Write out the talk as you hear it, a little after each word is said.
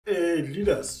Alright,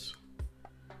 leaders.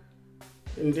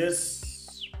 In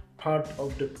this part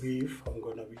of the brief, I'm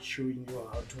going to be showing you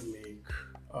how to make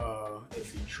a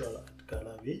virtual art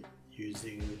gallery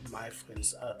using my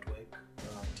friend's artwork,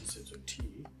 Tiisetso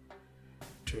T,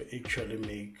 to actually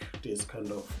make this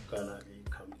kind of gallery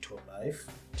come to life.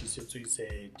 Tiisetso is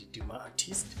a Litema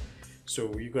artist, so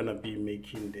we're going to be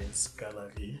making this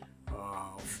gallery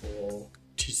for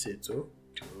Tiisetso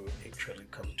to actually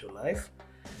come to life.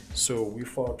 So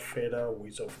without further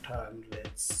waste of time,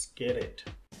 let's get it.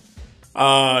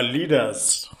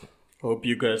 Leaders, hope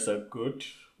you guys are good.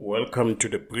 Welcome to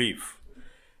the brief,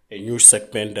 a new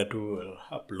segment that we will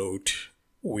upload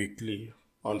weekly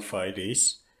on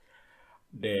Fridays.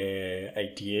 The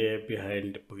idea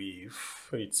behind the brief,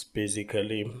 it's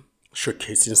basically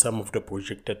showcasing some of the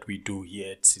projects that we do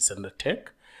here at Tiisetso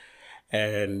Tech,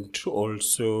 and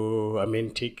also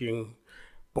taking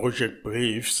project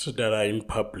briefs that are in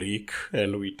public,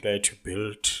 and we try to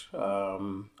build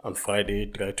on Friday,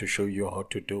 try to show you how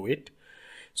to do it.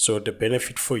 So the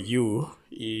benefit for you,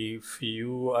 if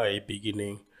you are a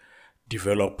beginning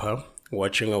developer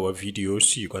watching our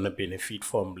videos, you're gonna benefit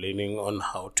from learning on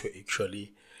how to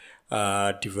actually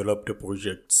develop the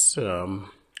projects.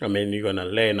 You're gonna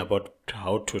learn about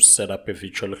how to set up a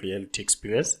virtual reality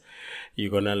experience.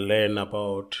 You're gonna learn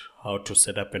about how to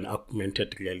set up an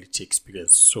augmented reality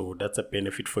experience. So that's a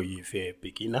benefit for you if you're a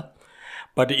beginner.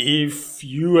 But if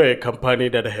you are a company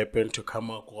that happen to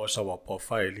come across our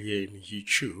profile here in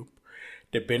YouTube,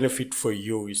 the benefit for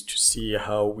you is to see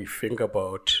how we think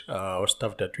about our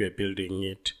stuff that we are building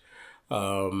it,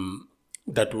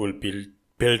 that will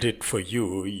build it for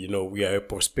you. You know, we are a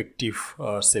prospective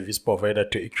service provider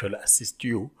to actually assist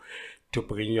you to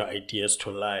bring your ideas to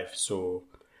life. So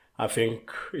I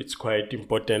think it's quite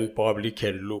important. Probably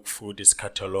can look through this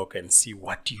catalog and see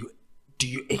what do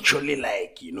you actually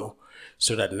like,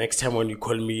 so that next time when you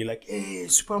call me, like, hey,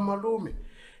 Super Malome,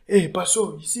 hey,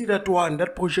 Baso, you see that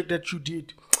project that you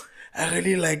did, I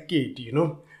really like it,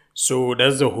 So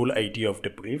that's the whole idea of the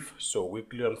brief. So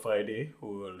weekly on Friday,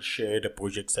 we will share the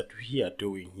projects that we are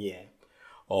doing here,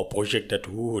 or project that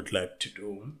we would like to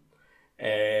do.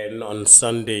 And on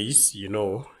Sundays,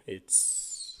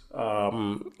 it's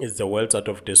the worlds out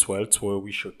of this world, where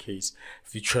we showcase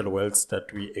virtual worlds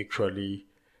that we actually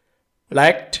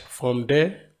liked from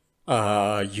the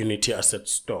Unity Asset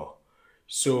Store.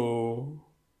 So,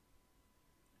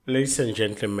 ladies and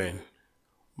gentlemen,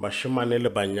 bashimane le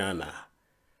banyana,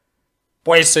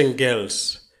 boys and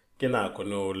girls,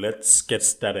 let's get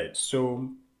started. So,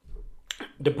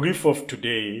 the brief of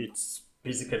today, it's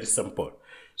basically simple.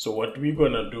 So what we're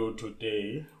gonna do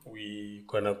today, we're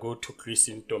gonna go to Grace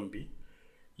Ntombi.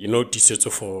 You know Tiisetso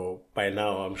for by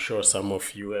now. I'm sure some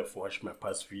of you have watched my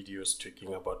past videos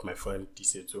talking about my friend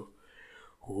Tiisetso,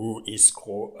 who is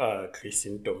called Grace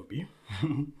Ntombi.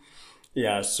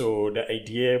 Yeah, so the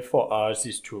idea for us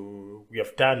is we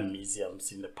have done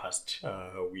museums in the past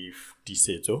with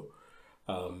Tiisetso.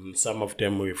 Some of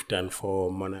them we've done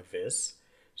for Monaverse.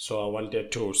 So I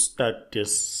wanted to start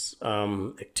this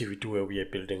activity where we are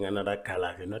building another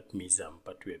gallery, not museum,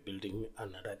 but we are building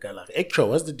another gallery. Actually,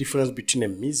 what's the difference between a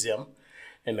museum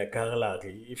and a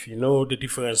gallery? If you know the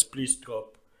difference, please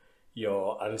drop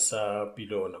your answer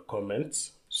below in the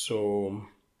comments. So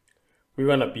we're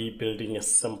going to be building a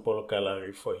simple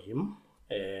gallery for him,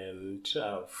 and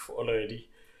I've already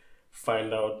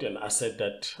find out an asset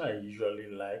that I usually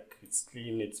like. It's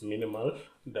clean, it's minimal,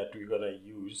 that we're gonna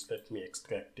use. Let me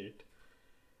extract it.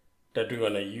 That we're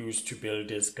gonna use to build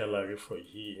this gallery for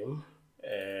him,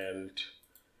 and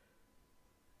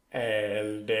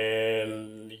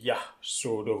then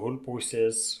so the whole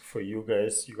process for you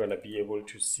guys, you're gonna be able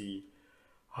to see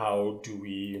how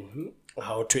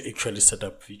to actually set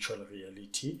up virtual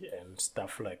reality and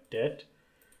stuff like that.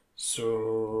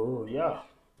 So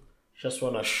just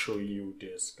want to show you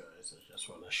this, guys. I just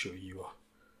want to show you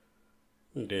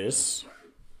this.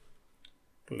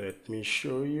 Let me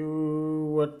show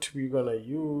you what we're gonna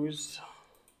use.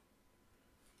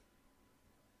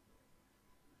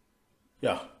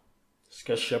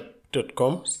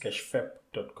 Sketchfab.com,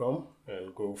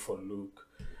 and go for look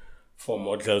for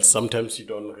models. Sometimes you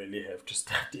don't really have to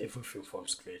start everything from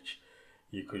scratch.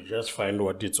 You could just find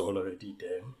what is already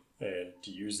there and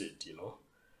use it,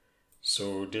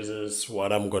 So this is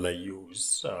what I'm gonna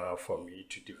use for me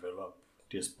to develop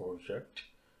this project,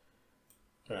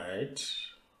 right?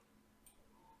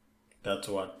 That's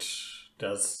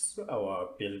our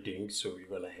building. So we're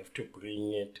gonna have to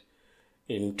bring it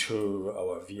into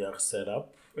our VR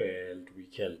setup, and we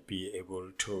can be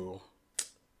able to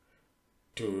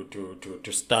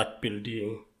start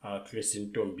building Grace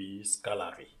Ntombi's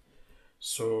gallery.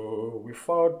 So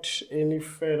without any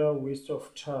further waste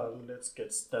of time, let's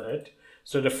get started.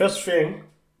 So the first thing,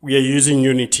 we are using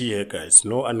Unity here, guys.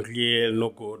 No Unreal, no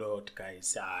Godot,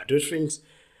 guys. Those things,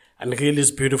 Unreal is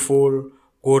beautiful,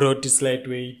 Godot is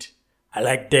lightweight, I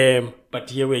like them, but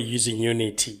here we're using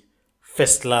Unity.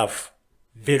 First love,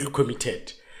 very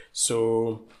committed.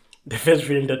 So the first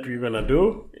thing that we're gonna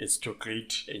do is to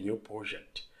create a new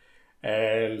project.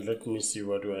 And let me see,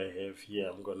 what do I have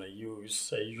here? I'm gonna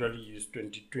use, I usually use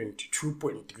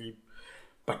 2022.3,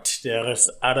 but there is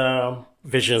other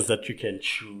versions that you can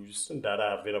choose that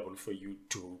are available for you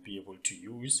to be able to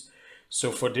use.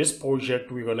 So for this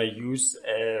project, we're gonna use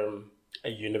a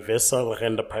universal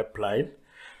render pipeline,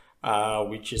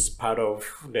 which is part of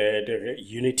the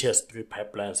Unity has 3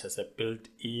 pipelines as a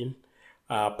built-in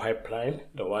pipeline.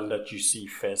 The one that you see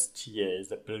first here is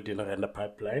the built-in render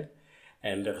pipeline,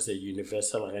 and there's a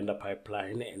universal render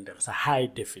pipeline, and there's a high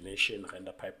definition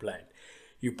render pipeline.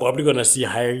 You're probably gonna see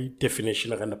high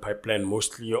definition render pipeline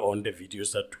mostly on the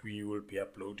videos that we will be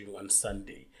uploading on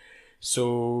Sunday.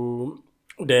 So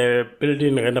the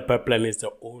built-in render pipeline is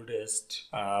the oldest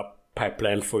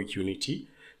pipeline for Unity.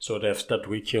 So they've started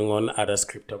working on other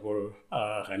scriptable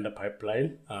render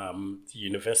pipeline. The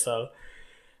universal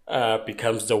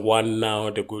becomes the one now,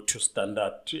 the go-to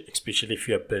standard, especially if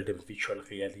you are building virtual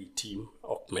reality,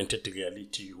 augmented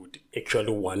reality, you would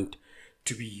actually want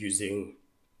to be using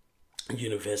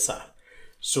universal.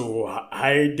 So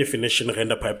high definition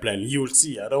render pipeline, you will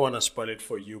see, I don't want to spoil it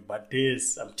for you, but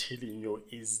this, I'm telling you,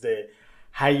 is the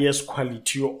highest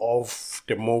quality of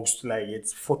the most, like,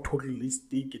 it's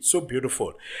photorealistic, it's so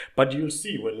beautiful. But you'll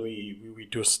see when we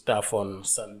do stuff on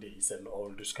Sundays and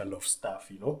all this kind of stuff,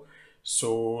 you know.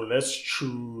 So let's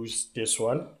choose this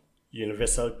one,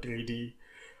 Universal 3D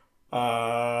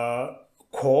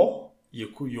Core.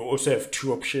 You also have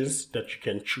 2 options that you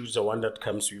can choose, the one that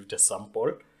comes with the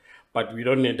sample, but we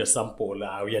don't need the sample.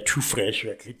 We are too fresh,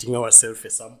 we are creating ourselves a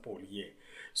sample here.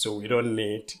 So we don't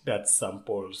need that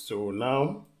sample. So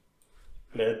now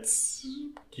let's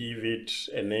give it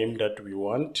a name that we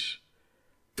want.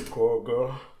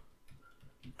 Gogo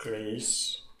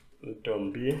Grace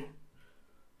Ntombi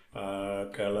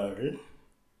gallery.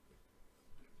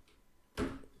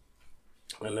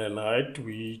 And then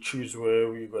we choose where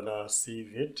we're gonna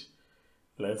save it.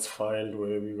 Let's find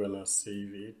where we're gonna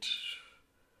save it.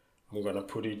 I'm gonna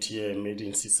put it here, made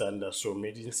in Sisanda. So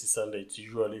made in Sisanda, it's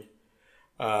usually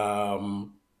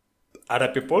other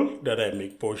people that I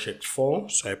make projects for.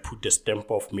 So I put the stamp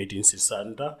of made in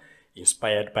Sisanda,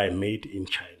 inspired by made in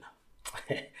China.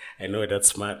 I know that's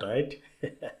smart, right?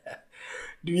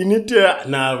 Do we need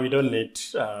no, we don't need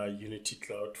Unity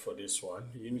Cloud for this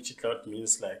one. Unity Cloud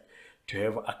means like to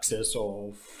have access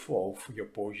of your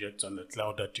projects on the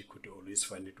cloud, that you could always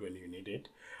find it when you need it.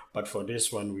 But for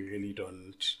this one, we really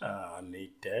don't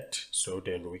need that. So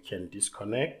then we can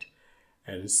disconnect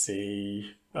and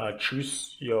say,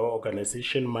 choose your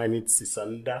organization. Mine is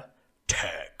Sisanda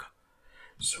tag.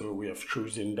 So we have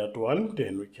chosen that one.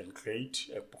 Then we can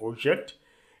create a project.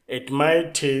 It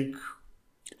might take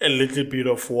a little bit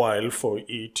of while for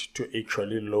it to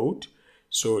actually load.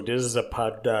 So this is a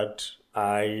part that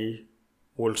I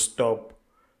will stop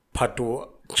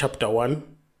chapter 1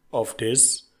 of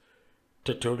this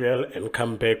tutorial and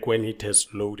come back when it has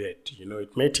loaded. You know,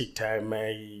 it may take time.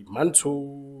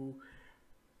 Manso,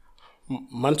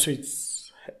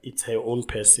 it's her own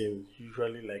person,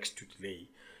 usually likes to delay.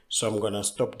 So I'm gonna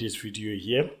stop this video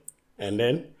here, and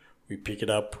then we pick it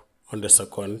up on the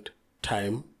second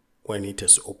time when it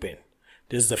is open.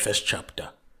 This is the first chapter.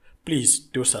 Please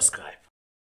do subscribe.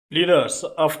 Leaders,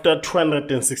 after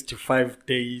 265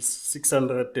 days,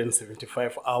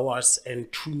 675 hours,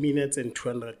 and 2 minutes and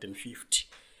 250,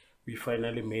 we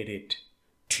finally made it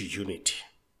to Unity.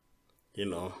 You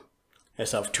know,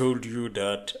 as I've told you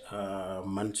that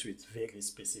Mansu is very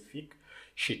specific.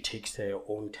 She takes her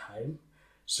own time.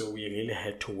 So we really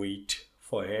had to wait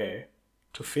for her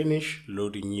to finish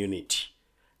loading Unity.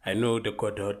 I know the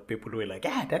Godot people were like,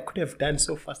 that could have done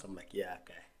so fast. I'm like, yeah,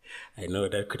 guy. I know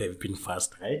that could have been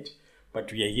fast, right?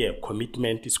 But we are here.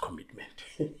 Commitment is commitment.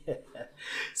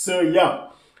 So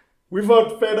yeah,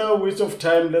 without further waste of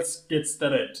time, let's get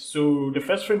started. So the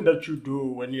first thing that you do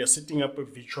when you're setting up a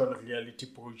virtual reality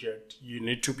project, you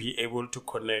need to be able to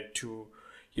connect to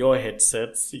your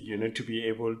headsets. You need to be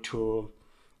able to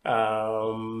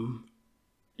allow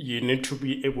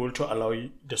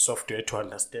the software to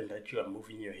understand that you are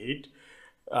moving your head,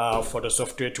 for the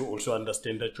software to also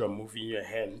understand that you are moving your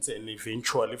hands, and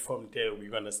eventually from there we're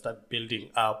going to start building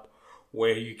up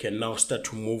where you can now start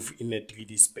to move in a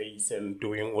 3D space and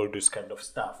doing all this kind of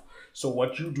stuff. So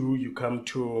what you do, you come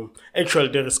to, actually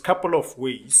there is a couple of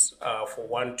ways for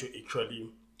one to actually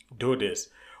do this.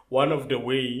 One of the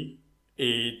way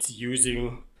it's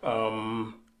using,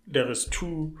 there is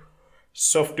two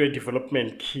software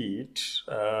development kit.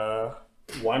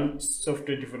 One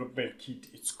software development kit,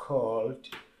 it's called,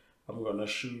 I'm gonna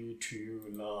show you to you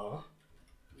now.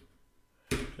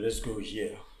 Let's go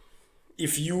here.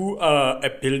 If you are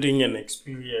building an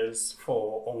experience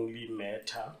for only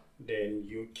Meta, then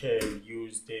you can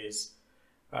use this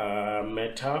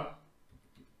Meta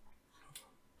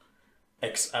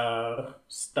XR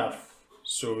stuff.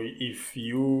 So if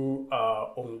you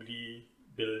are only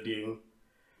building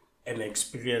an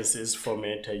experiences for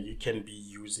Meta, you can be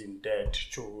using that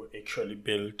to actually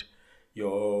build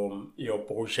your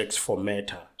projects for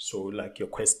Meta. So like your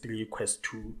Quest 3, Quest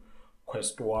 2,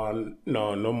 Quest 1,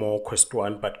 no more Quest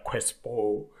 1, but Quest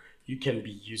Pro, you can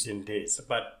be using this.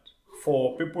 But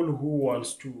for people who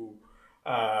wants to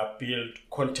build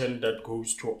content that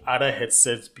goes to other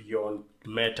headsets beyond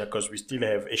Meta, because we still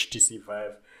have HTC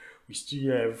Vive, we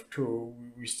still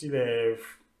have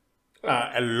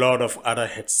a lot of other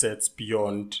headsets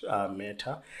beyond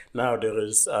Meta. Now there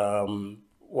is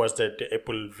was that the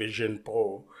Apple Vision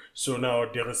Pro. So now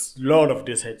there is a lot of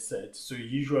these headsets. So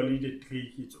usually the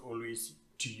trick is always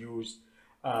to use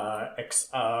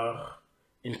XR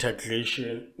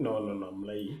integration. No, I'm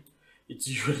lying. It's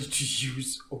usually to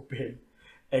use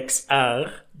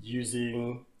OpenXR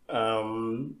using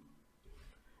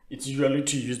it's usually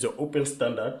to use the open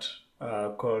standard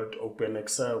called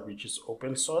OpenXR, which is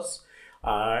open source.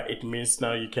 It means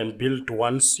now you can build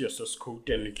once your source code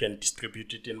and you can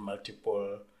distribute it in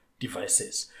multiple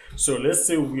devices. So let's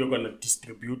say we are going to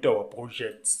distribute our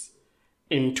projects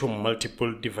into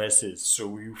multiple devices. So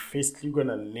we're firstly going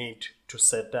to need to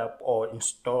set up or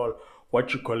install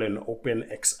what you call an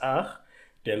OpenXR.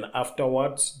 Then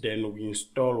afterwards, then we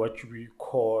install what we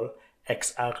call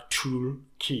XR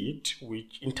Toolkit,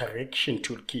 Interaction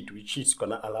Toolkit, which is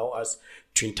going to allow us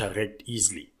to interact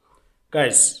easily.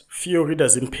 Guys, theory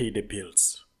doesn't pay the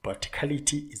bills.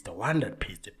 Practicality is the one that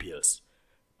pays the bills.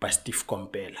 By Steve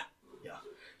Compella. Yeah.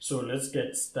 So let's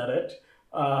get started.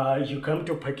 You come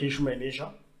to Package Manager.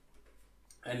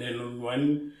 And then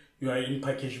when you are in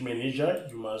Package Manager,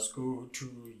 you must go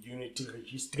to Unity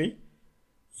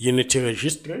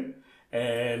Registry,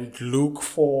 and look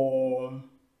for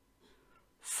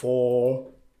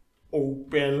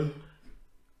OpenXR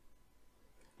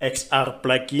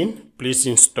plugin. Please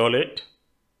install it.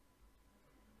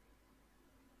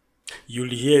 You'll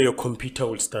hear your computer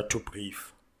will start to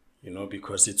Bryf,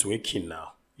 because it's working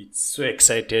now. It's so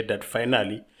excited that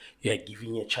finally you are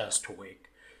giving a chance to work.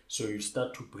 So you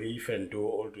start to Bryf and do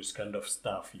all this kind of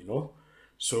stuff,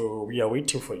 So we are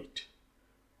waiting for it.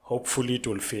 Hopefully it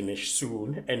will finish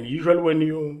soon. And usually when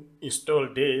you install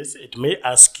this, it may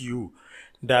ask you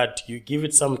that you give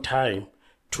it some time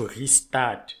to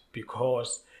restart,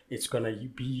 because it's going to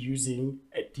be using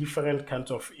a different kind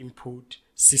of input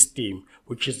system,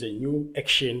 which is the new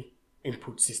action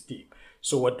input system.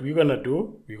 So what we're going to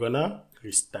do, we're going to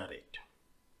restart it.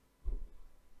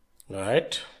 All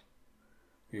right.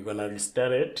 We're going to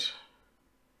restart it.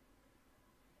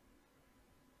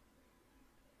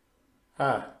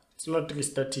 It's not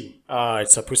restarting.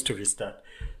 It's supposed to restart.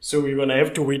 So we're going to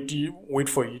have to wait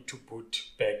for it to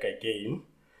put back again.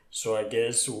 So I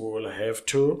guess we'll have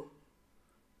to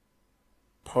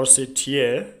pause it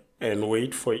here and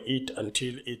wait for it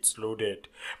until it's loaded.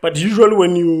 But usually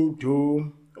when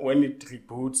it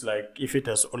reboots, like if it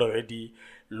has already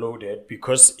loaded,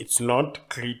 because it's not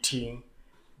creating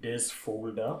this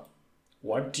folder,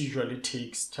 what usually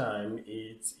takes time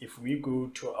is if we go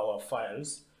to our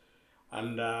files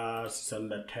under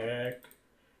Sisanda tag,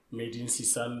 made in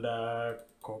Sisanda,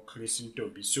 Gogo Grace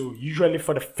Ntombi. So usually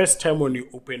for the first time when you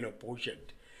open a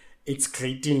project, it's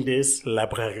creating this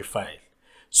library file.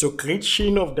 So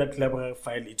creation of that library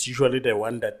file, it's usually the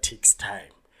one that takes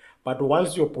time. But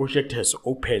once your project has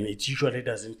opened, it usually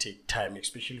doesn't take time,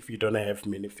 especially if you don't have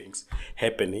many things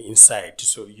happening inside.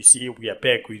 So you see, we are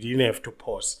back. We didn't have to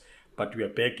pause, but we are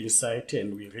back inside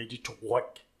and we're ready to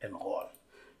work and roll.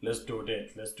 Let's do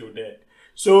that.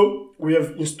 So we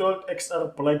have installed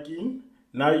XR plugin.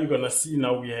 Now you're going to see,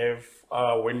 now we have,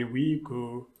 when we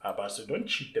go, so don't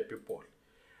cheat the people.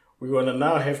 We're going to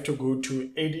now have to go to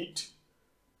Edit,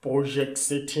 Project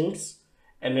Settings.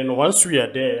 And then once we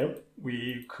are there,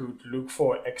 we could look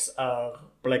for XR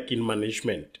plugin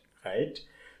management, right?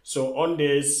 So on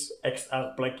this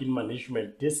XR plugin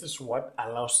management, this is what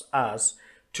allows us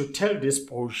to tell this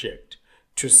project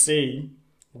to say,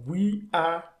 we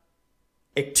are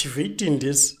activating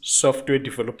this software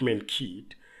development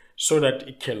kit so that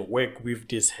it can work with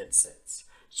these headsets.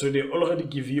 So they already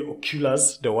give you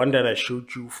Oculus, the one that I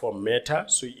showed you for Meta.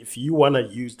 So if you want to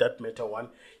use that Meta one,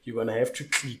 you're going to have to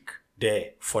click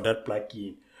there for that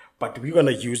plugin. But we're going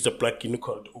to use the plugin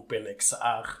called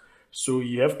OpenXR. So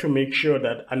you have to make sure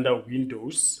that under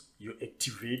Windows, you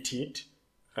activate it,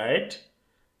 right?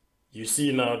 You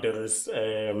see now there is,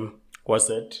 what's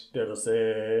that?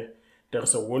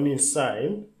 There's a warning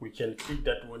sign. We can click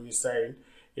that warning sign.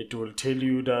 It will tell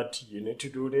you that you need to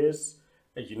do this.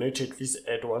 You need to at least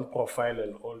add one profile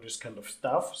and all this kind of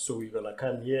stuff. So we're gonna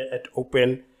come here at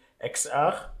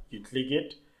OpenXR, you click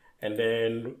it, and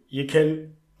then you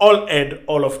can add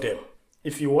all of them.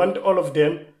 If you want all of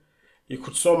them, you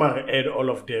could somehow add all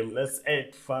of them. Let's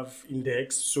add 5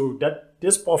 index. So that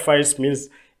this profiles means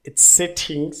it's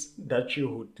settings that you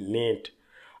would need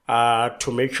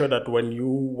to make sure that when you,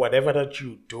 whatever that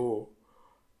you do,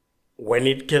 when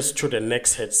it gets to the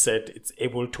next headset, it's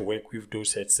able to work with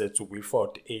those headsets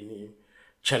without any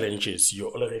challenges.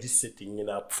 You're already setting it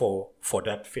up for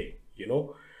that thing, you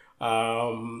know.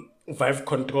 Vive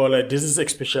controller, this is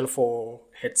especially for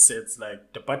headsets,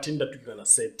 like the button that we're gonna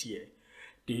set here.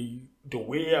 The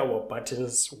way our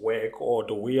buttons work or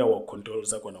the way our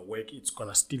controllers are gonna work, it's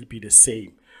gonna still be the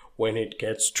same when it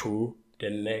gets to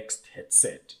the next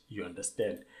headset. You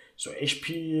understand? So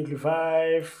HP,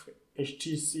 Revive,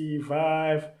 HTC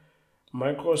Vive,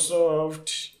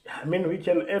 Microsoft. I mean, we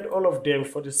can add all of them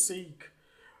for the sake.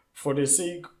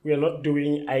 We are not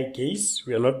doing eye gaze.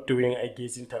 We are not doing eye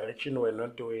gaze interaction. We're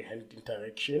not doing hand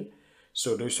interaction.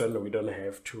 So those one we don't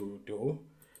have to do.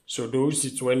 So those,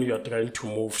 it's when you are trying to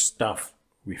move stuff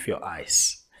with your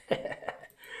eyes.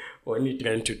 When you're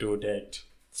trying to do that.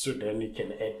 So then you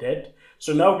can add that.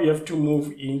 So now we have to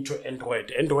move into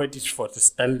Android. Android is for the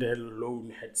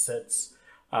standalone headsets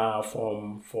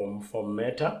from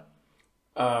Meta.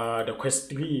 The Quest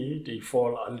 3, they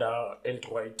fall under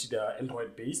Android, they are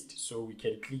Android based. So we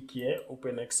can click here,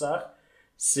 OpenXR,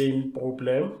 same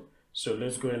problem. So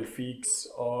let's go and fix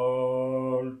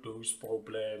all those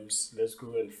problems. Let's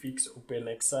go and fix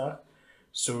OpenXR.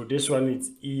 So this one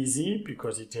is easy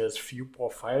because it has few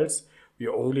profiles. We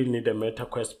only need a Meta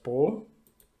Quest Pro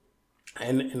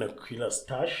and an Oculus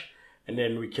Touch. And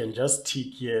then we can just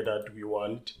tick here that we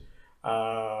want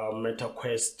Meta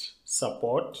Quest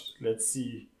support. Let's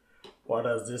see what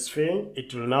does this thing.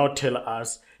 It will now tell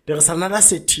us there's another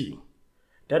setting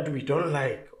that we don't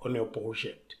like on your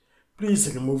project.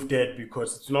 Please remove that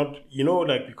because it's not, you know,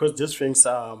 like, because these things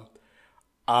are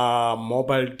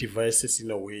mobile devices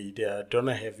in a way. They don't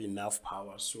have enough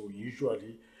power. So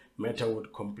usually Meta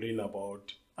would complain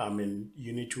about,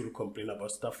 Unity will complain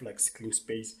about stuff like screen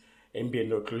space,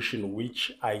 ambient occlusion,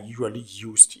 which are usually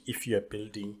used if you are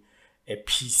building a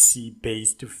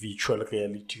PC-based virtual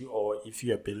reality or if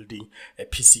you are building a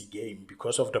PC game.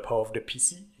 Because of the power of the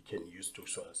PC, you can use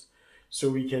those ones. So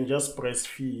we can just press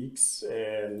fix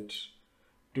and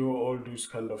do all those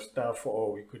kind of stuff,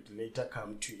 or we could later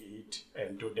come to it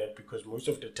and do that, because most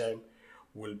of the time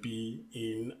will be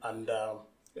in under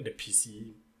the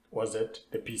PC,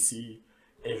 the PC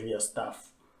area stuff,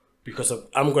 because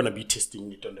I'm going to be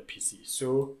testing it on the PC.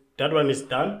 So that one is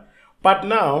done. But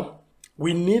now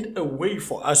we need a way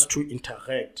for us to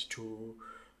interact, to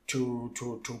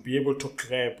be able to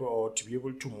grab or to be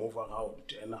able to move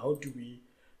around. And how do we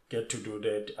get to do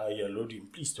that? You're loading.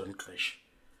 Please don't crash.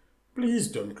 Please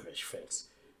don't crash, thanks.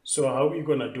 So how are we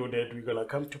going to do that? We're going to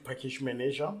come to Package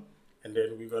Manager, and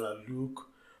then we're going to look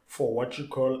for what you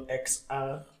call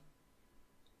XR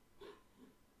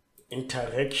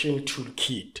Interaction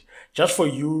Toolkit. Just for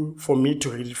me to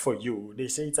read it for you. They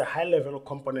say it's a high-level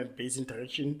component-based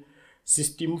interaction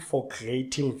system for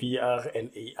creating VR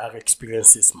and AR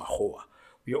experiences. Mahoa.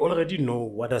 We already know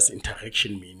what does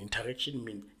interaction mean. Interaction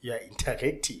means you're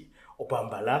interacting.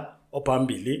 Opambala,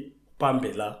 opambili,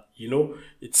 opambela. You know,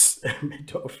 it's a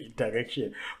matter of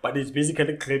interaction. But it's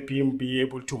basically grabbing, be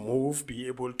able to move, be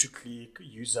able to click,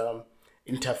 user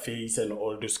interface and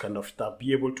all this kind of stuff.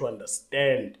 Be able to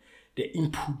understand the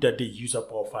input that the user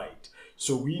provides.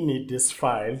 So we need this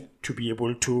file to be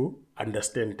able to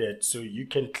understand that. So you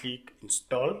can click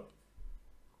install.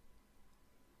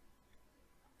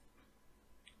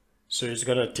 So it's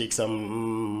gonna take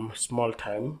some small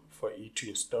time for it to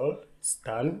install. It's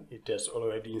done. It has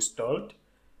already installed,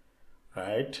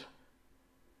 right?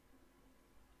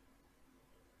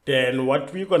 Then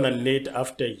what we're gonna need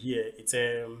after here, it's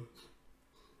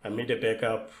I made a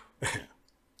backup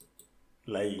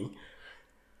lying.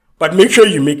 But make sure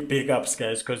you make backups,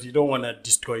 guys, because you don't want to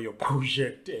destroy your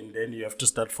project and then you have to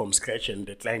start from scratch and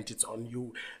the client is on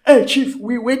you. Hey, Chief,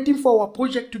 we're waiting for our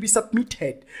project to be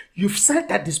submitted. You've said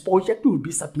that this project will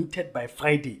be submitted by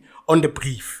Friday on the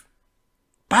brief,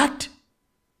 but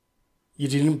you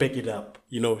didn't back it up,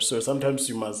 so sometimes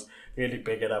you must really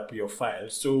back it up your file.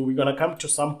 So we're going to come to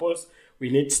samples. We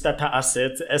need starter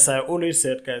assets. As I always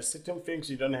said, guys, certain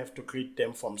things you don't have to create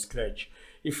them from scratch.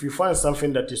 If you find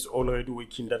something that is already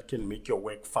working that can make your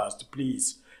work fast,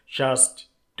 please just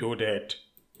do that.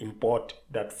 Import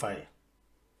that file,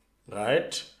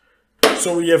 right?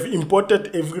 So we have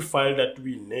imported every file that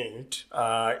we need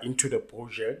into the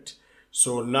project.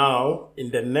 So now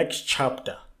in the next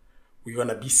chapter, we're going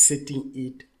to be setting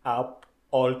it up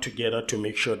all together to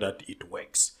make sure that it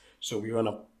works. So we're going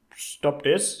to stop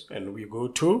this and we go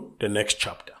to the next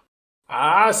chapter.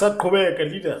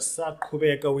 Saqhubeka leaders,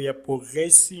 saqhubeka, we are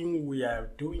progressing, we are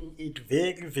doing it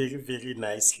very, very, very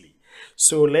nicely.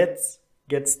 So let's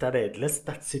get started. Let's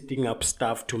start setting up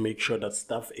stuff to make sure that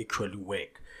stuff actually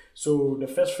work. So the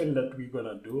first thing that we're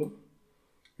gonna do,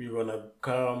 we're gonna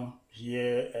come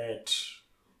here at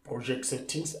project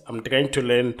settings. I'm trying to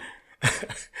learn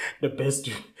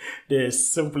the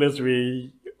simplest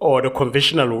way or the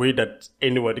conventional way that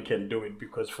anybody can do it,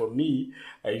 because for me,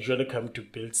 I usually come to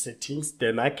build settings,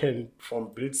 then I can,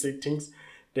 from build settings,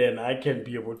 then I can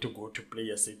be able to go to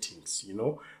player settings,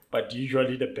 but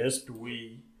usually the best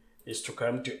way is to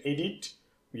come to edit.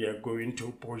 We are going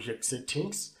to project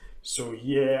settings. So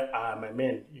here, my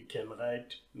man, you can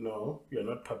write, no, you're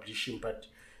not publishing, but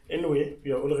anyway,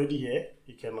 we are already here.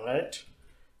 You can write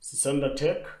Sisanda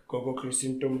Tech, Gogo Grace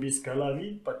Ntombi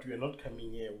Gallery, but we are not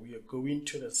coming here. We are going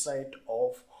to the side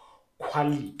of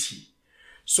quality.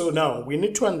 So now we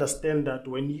need to understand that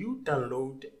when you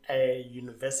download a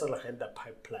universal render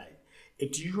pipeline,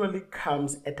 it usually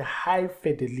comes at a high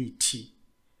fidelity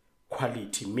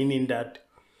quality, meaning that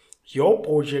your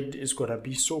project is going to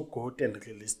be so good and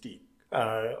realistic.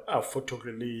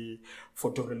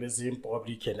 Photorealism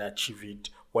probably can achieve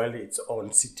it while it's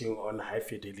sitting on high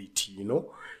fidelity,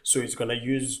 So it's going to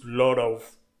use a lot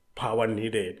of power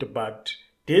needed, but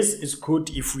this is good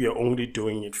if we are only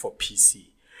doing it for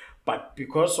PC. But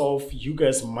because of you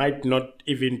guys might not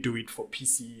even do it for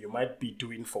PC, you might be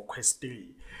doing for Quest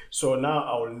 3. So now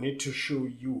I will need to show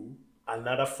you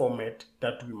another format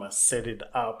that we must set it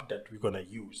up that we're going to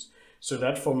use. So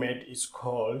that format is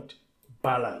called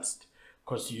balanced,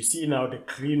 because you see now the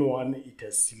clean one, it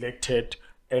has selected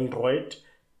Android,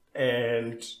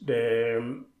 and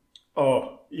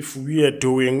if we are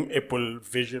doing Apple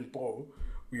Vision Pro,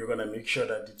 we are going to make sure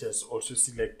that it has also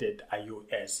selected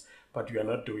iOS, but we are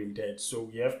not doing that. So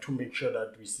we have to make sure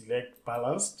that we select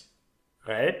balanced,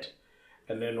 right?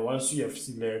 And then once you have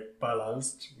select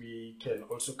balanced, we can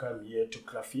also come here to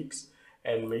graphics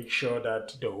and make sure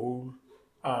that the whole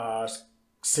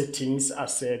settings are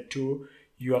set to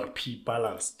URP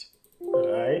balanced,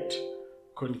 right?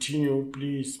 Continue,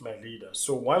 please, my leader.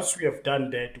 So once we have done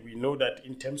that, we know that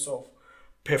in terms of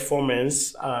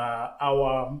performance, we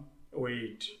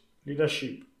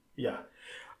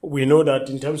know that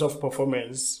in terms of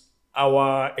performance,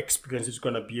 our experience is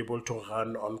going to be able to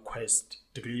run on Quest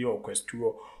 3 or Quest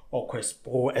 2 or Quest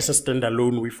Pro as a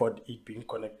standalone without it being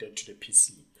connected to the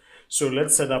PC. So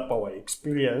let's set up our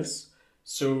experience.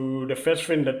 So the first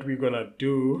thing that we're going to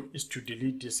do is to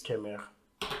delete this camera.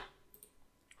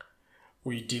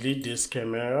 We delete this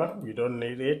camera, we don't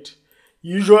need it.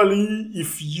 Usually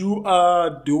if you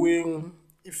are doing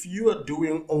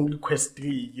only Quest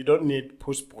 3, you don't need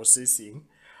post-processing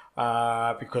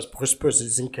because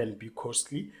post-processing can be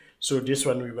costly. So this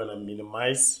one we're going to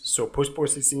minimize. So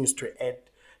post-processing is to add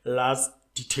last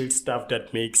detailed stuff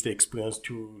that makes the experience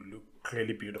to look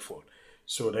really beautiful.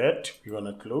 So that we're going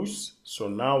to close. So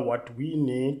now what we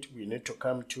need to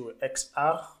come to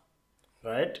XR,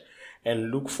 right?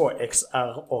 And look for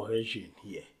XR origin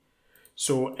here.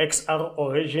 So XR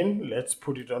origin, let's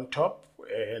put it on top,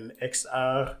 and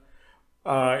XR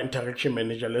interaction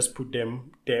manager, let's put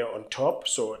them there on top.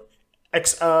 So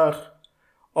XR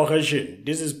origin,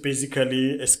 this is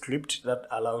basically a script that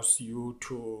allows you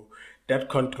that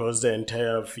controls the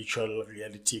entire virtual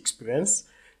reality experience.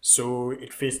 So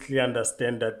it firstly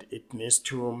understands that it needs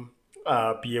to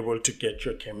be able to get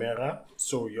your camera.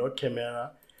 So your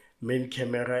camera, main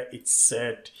camera, it's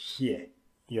set here.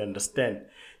 You understand?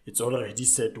 It's already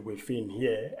set within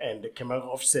here, and the camera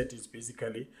offset is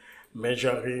basically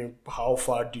measuring how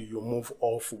far do you move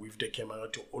off with the camera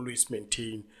to always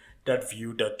maintain that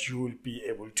view that you will be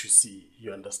able to see.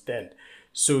 You understand?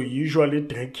 So usually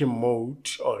tracking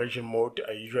mode, origin mode,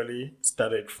 are usually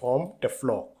started from the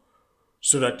floor.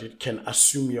 so that it can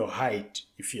assume your height.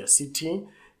 If you're sitting,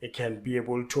 it can be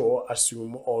able to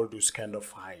assume all those kind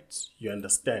of heights. You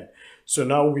understand? So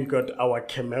now we got our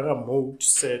camera mode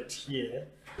set here.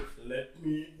 Let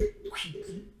me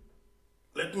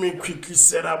quickly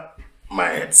set up my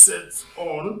headsets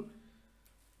on.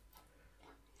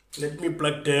 Let me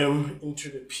plug them into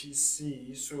the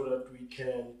PC so that we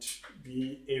can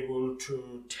be able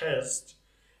to test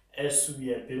as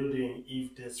we are building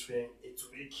if this thing is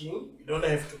working. We don't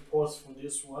have to pause for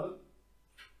this one.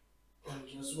 I'm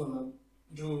just gonna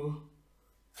do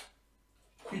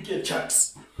quicker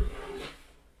checks.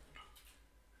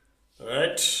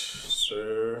 Alright,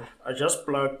 so I just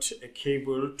plugged a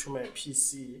cable to my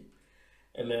PC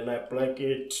and then I plug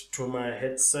it to my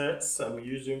headsets. I'm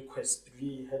using Quest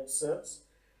 3 headsets.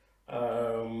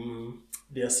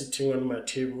 They are sitting on my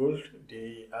table.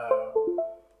 They are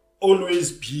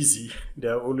always busy. They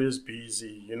are always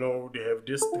busy. You know, they have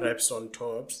these straps on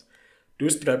tops.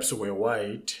 Those straps were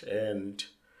white, and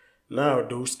now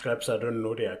those straps, I don't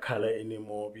know their color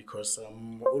anymore because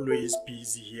I'm always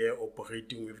busy here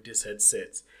operating with these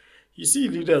headsets. You see,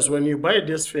 leaders, when you buy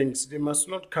these things, they must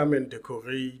not come and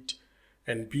decorate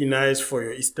and be nice for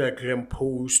your Instagram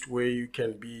post where you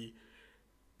can be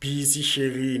busy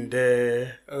sharing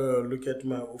there. Look at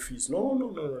my office.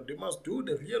 No. They must do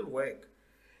the real work.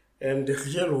 And the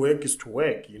real work is to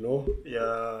work, you know.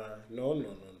 Yeah, no.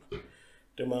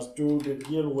 They must do the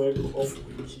real work of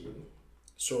working.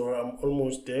 So I'm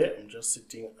almost there. I'm just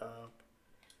sitting up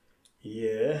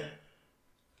here.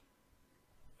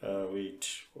 Wait.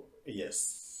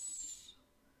 Yes.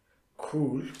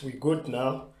 Cool. We good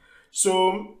now.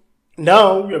 So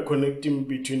now we are connecting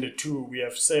between the two. We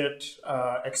have set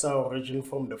XR origin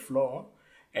from the floor,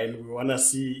 and we want to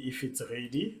see if it's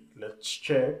ready. Let's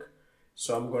check.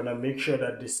 So I'm going to make sure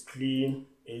that the screen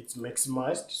is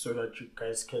maximized so that you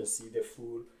guys can see the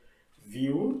full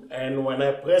view. And when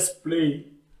I press play,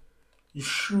 you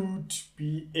should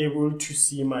be able to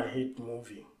see my head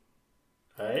moving,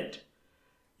 right?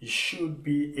 You should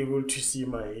be able to see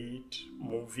my head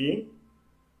moving,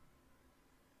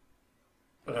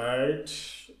 right?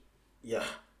 Yeah.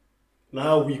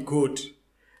 Now we good.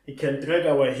 You can drag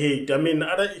our head. I mean,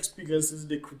 other experiences,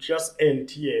 they could just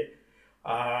end here.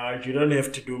 You don't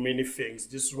have to do many things.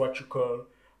 This is what you call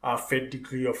a third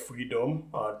degree of freedom,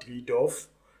 trade-off.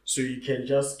 So you can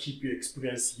just keep your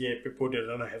experience here. People, they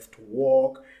don't have to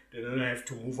walk, they don't have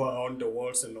to move around the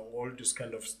walls and all this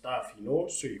kind of stuff, you know.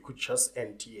 So you could just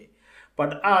end here.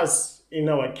 But us, in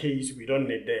our case, we don't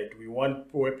need that. We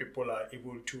want where people are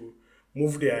able to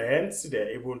move their hands, they're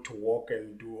able to walk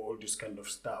and do all this kind of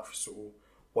stuff. So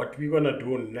what we're gonna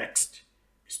do next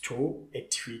is to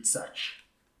activate such.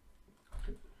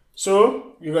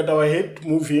 So we got our head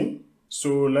moving.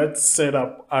 So let's set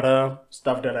up other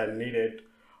stuff that I needed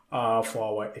for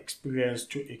our experience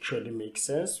to actually make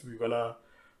sense. We're gonna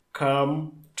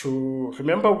come to,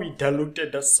 remember we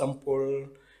downloaded that sample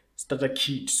starter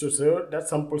kit. So that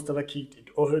sample starter kit,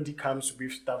 it already comes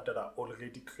with stuff that are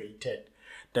already created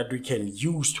that we can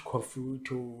use to configure,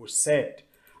 to set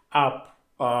up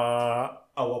our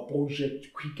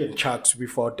project quick and chunks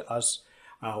without us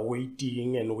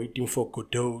waiting for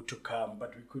Godot to come,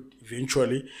 but we could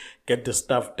eventually get the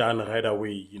stuff done right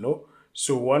away, you know.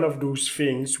 So one of those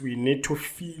things, we need to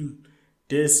fill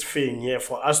this thing here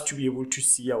for us to be able to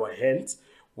see our hands.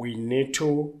 We need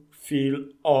to fill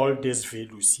all these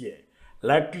values here.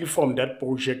 Likely from that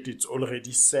project, it's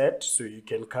already set, so you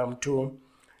can come to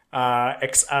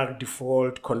XR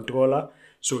default controller.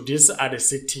 So these are the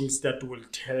settings that will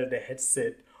tell the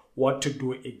headset what to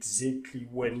do exactly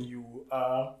when you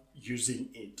are using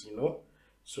it, you know.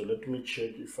 So let me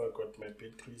check if I got my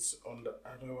batteries on the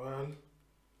other one.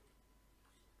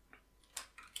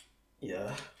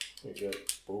 Yeah, we got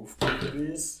both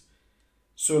batteries.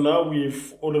 So now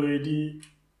we've already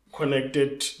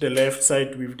connected the left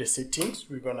side with the settings.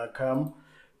 We're gonna come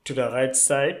to the right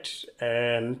side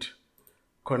and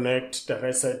connect the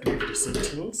right side with the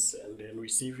settings, and then we're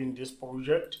saving this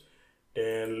project.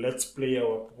 Then let's play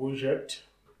our project.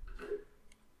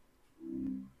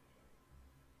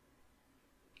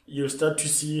 You start to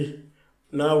see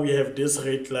now we have this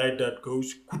red light that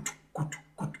goes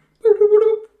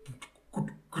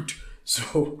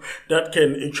so that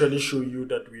can actually show you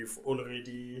that we've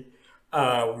already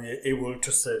we're able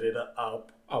to set it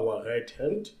up our right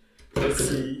hand. Let's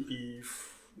see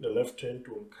if the left hand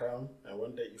will come. I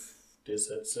wonder if this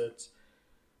headset,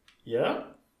 yeah.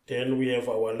 Then we have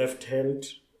our left hand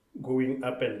going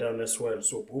up and down as well.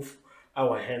 So both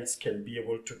our hands can be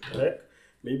able to track.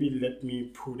 Maybe let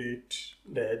me put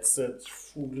the headset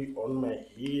fully on my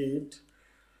head.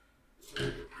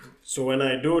 So when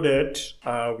I do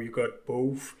that, we got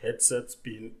both headsets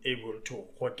being able to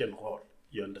rock and roll.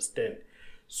 You understand?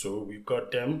 So we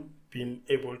got them being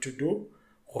able to do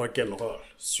rock and roll.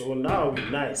 So now we're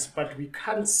nice, but we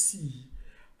can't see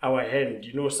our hand.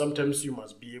 You know, sometimes you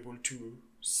must be able to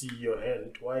see your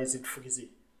hand. Why is it freezing?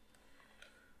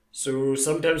 So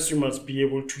sometimes you must be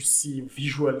able to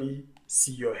visually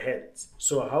see your hands.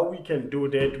 So how we can do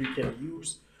that, we can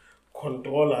use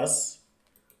controllers,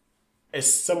 a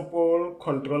simple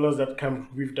controllers that come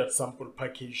with that sample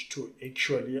package to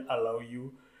actually allow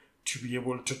you to be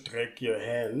able to track your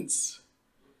hands.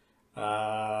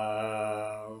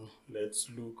 Let's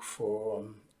look for,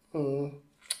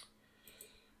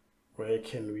 where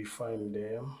can we find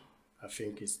them? I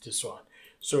think it's this one.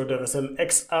 So there is an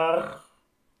XR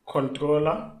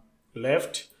controller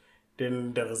left,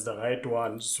 then there is the right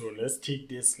one. So let's take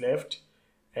this left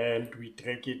and we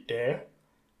drag it there,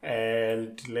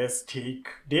 and let's take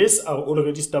these are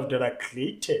already stuff that are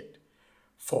created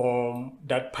from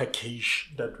that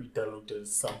package that we downloaded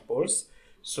samples.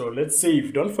 So let's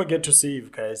save. Don't forget to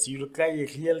save, guys. You look like a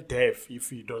real dev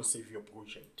if you don't save your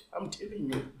project. I'm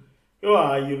telling you,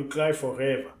 you look like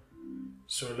forever.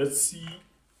 So let's see.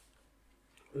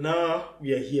 Now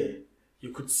we are here. You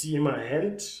could see my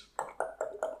hand.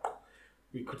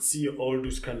 We could see all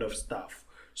those kind of stuff.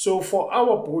 So for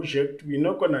our project, we're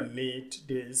not gonna need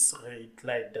this red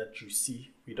light that you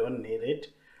see. We don't need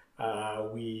it.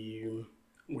 We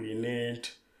don't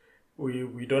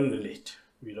need it.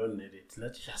 We don't need it.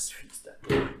 Let's just fix that.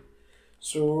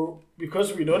 So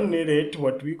because we don't need it,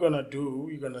 what we're gonna do,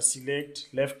 we're gonna select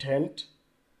left hand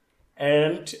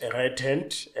and right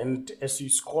hand, and as you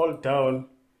scroll down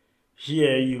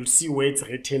here, you'll see where it's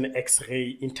written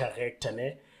X-ray interact.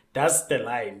 That's the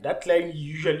line. That line,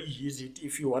 you usually use it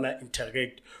if you want to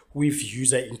interact with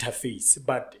user interface.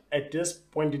 But at this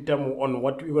point in time, on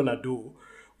what we're going to do,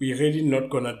 we're really not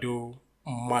going to do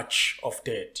much of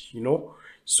that, you know.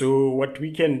 So what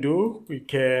we can do, we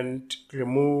can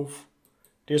remove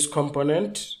this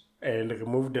component and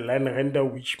remove the line render,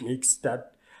 which makes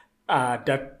that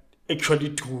actually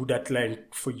drew that line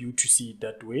for you to see it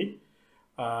that way.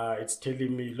 It's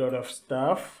telling me a lot of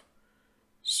stuff.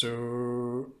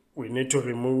 So we need to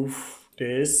remove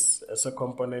this as a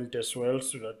component as well,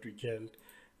 so that we can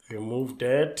remove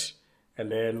that and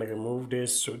then remove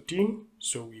this sorting.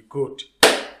 So we good.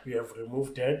 We have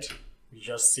removed that. We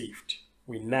just saved.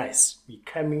 We nice. We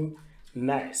coming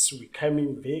nice. We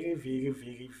coming very, very,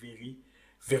 very, very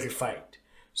verified.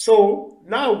 So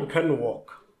now we can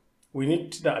walk. We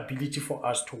need the ability for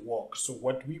us to walk. So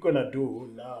what we're gonna do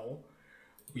now,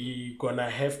 we're gonna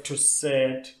have to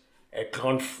set a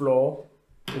ground floor,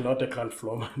 not a ground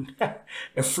floor, man,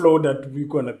 a floor that we're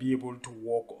gonna be able to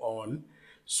walk on.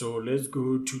 So let's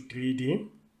go to 3D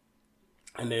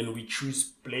and then we choose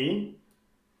plane,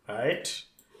 right?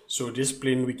 So this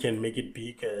plane, we can make it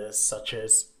big, such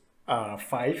as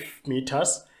 5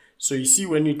 meters. So you see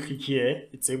when you click here,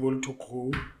 it's able to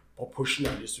grow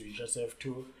proportionally. So you just have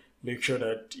to make sure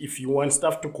that if you want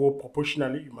stuff to grow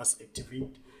proportionally, you must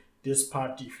activate this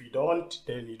part. If you don't,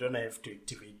 then you don't have to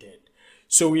activate it.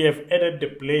 So we have added the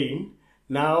plane.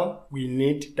 Now we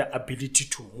need the ability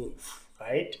to move,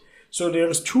 right? So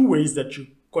there's 2 ways that you're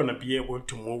gonna be able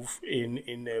to move in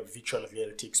a virtual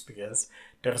reality experience.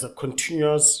 There's a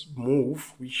continuous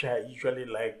move, which I usually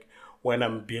like when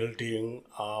I'm building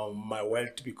my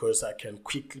world, because I can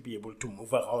quickly be able to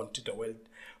move around to the world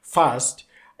fast.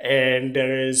 And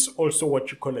there is also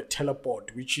what you call a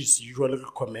teleport, which is usually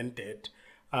recommended.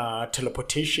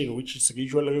 Teleportation, which is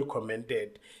usually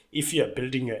recommended if you are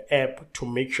building your app, to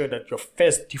make sure that your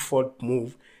first default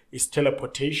move is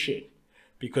teleportation,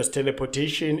 because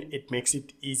teleportation, it makes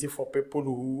it easy for people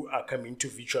who are coming to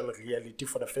virtual reality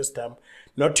for the first time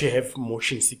not to have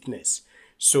motion sickness.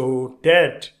 So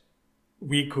that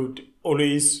we could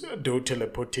always do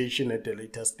teleportation at a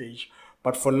later stage,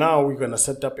 but for now we're going to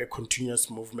set up a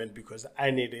continuous movement because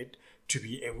I need it to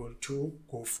be able to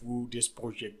go through this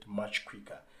project much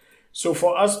quicker. So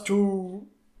for us to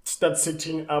start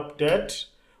setting up that,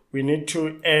 we need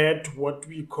to add what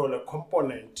we call a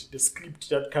component, the script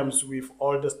that comes with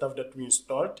all the stuff that we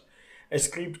installed, a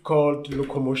script called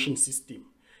locomotion system.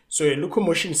 So a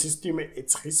locomotion system,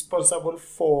 it's responsible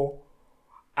for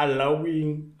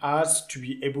allowing us to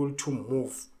be able to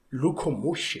move.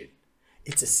 Locomotion,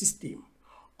 it's a system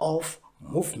of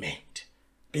movement,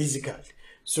 basically.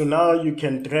 So now you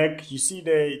can drag, you see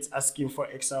there it's asking for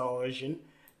XR origin.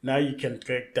 Now you can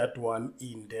drag that one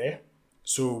in there.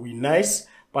 So we nice,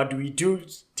 but we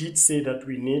did say that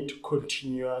we need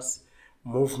continuous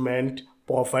movement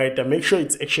provider. Make sure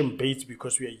it's action based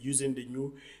because we are using the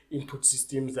new input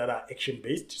systems that are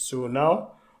action-based. So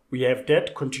now we have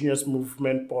that continuous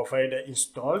movement provider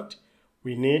installed.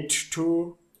 We need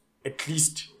to at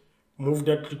least move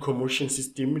that locomotion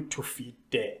system to fit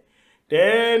there.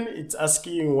 Then it's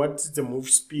asking what's the move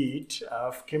speed.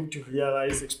 I've come to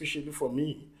realize, especially for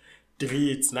me,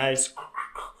 3, it's nice.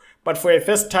 But for a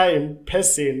first time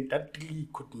person, that 3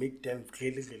 could make them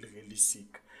really, really, really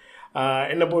sick.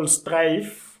 Enable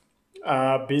strife.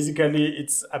 Basically,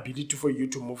 it's ability for you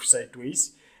to move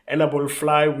sideways. Enable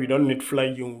fly. We don't need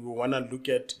flying. We want to look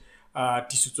at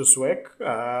Tiisetso's work.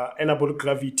 Enable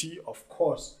gravity. Of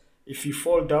course, if you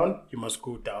fall down, you must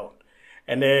go down.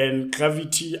 And then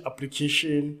gravity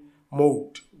application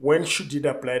mode. When should it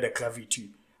apply the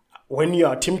gravity? When you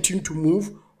are attempting to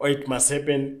move, or it must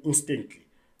happen instantly?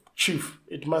 Chief,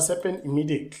 it must happen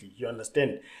immediately. You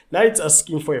understand? Now it's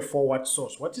asking for a forward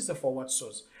source. What is a forward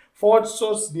source? Forward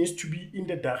source needs to be in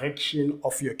the direction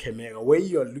of your camera, where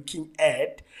you are looking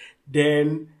at.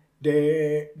 Then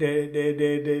your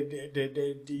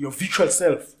visual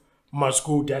self must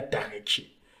go that direction.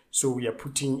 So we are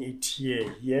putting it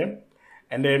here.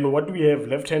 And then what do we have?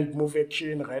 Left hand move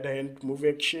action, right hand move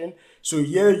action. So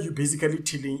here you're basically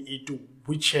telling it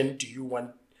which hand do you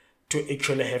want to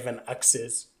actually have an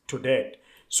access to that.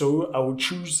 So I will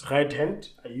choose right hand.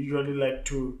 I usually like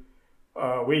to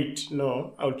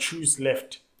I'll choose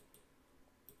left.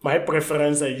 My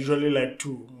preference, I usually like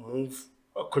to move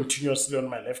continuously on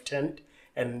my left hand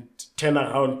and turn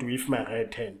around with my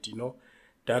right hand,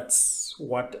 That's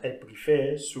what I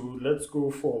prefer. So let's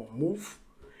go for move.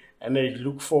 And I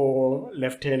look for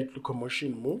left hand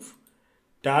locomotion move.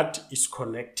 That is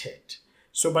connected.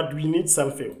 So, but we need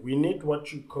something. We need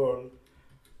what you call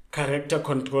character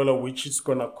controller, which is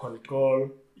gonna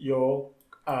control your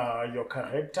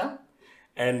character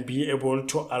and be able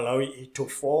to allow it to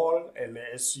fall. And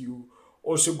as you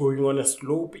also going on a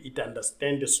slope, it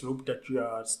understands the slope that you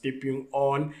are stepping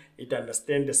on. It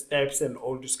understands the steps and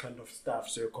all this kind of stuff.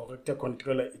 So your character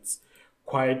controller, it's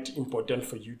quite important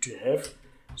for you to have.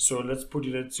 So let's put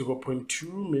it at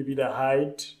 0.2, maybe the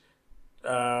height.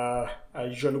 I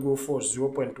usually go for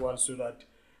 0.1 so that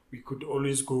we could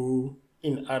always go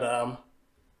in other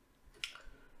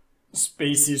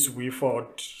spaces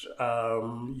without,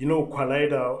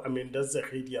 collider. I mean, that's the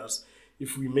radius.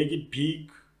 If we make it big,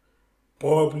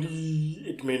 probably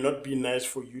it may not be nice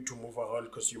for you to move around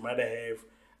because you might have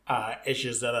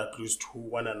edges that are close to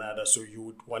one another. So you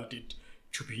would want it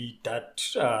to be that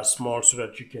small so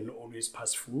that you can always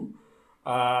pass through.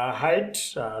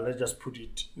 Height, let's just put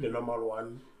it the normal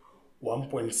one,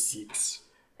 1.6.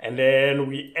 And then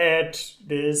we add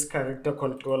this character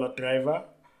controller driver,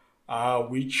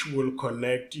 which will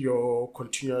connect your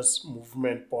continuous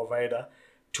movement provider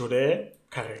to the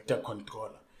character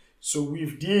controller. So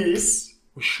with this,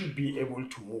 we should be able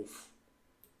to move.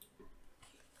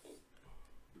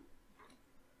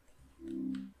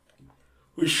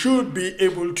 We should be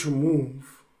able to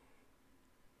move.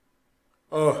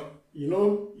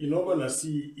 You're not gonna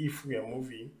see if we are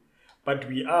moving, but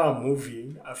we are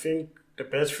moving. I think the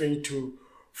best thing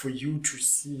for you to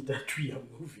see that we are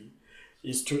moving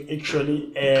is to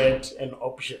actually add an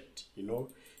object.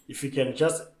 If you can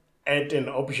just add an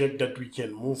object that we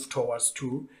can move towards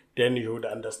to, then you would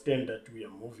understand that we are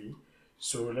moving.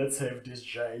 So let's have this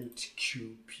giant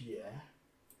cube here.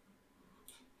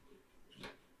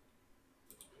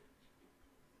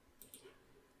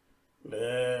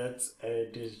 Let's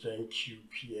add this giant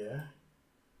cube here.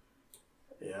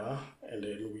 Yeah, and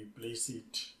then we place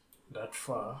it that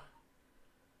far.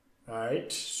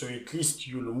 Right, so at least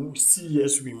you'll see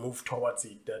as we move towards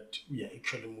it that we are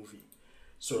actually moving.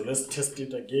 So let's test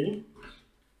it again.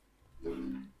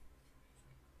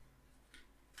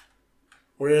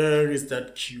 Where is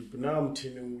that cube? Now I'm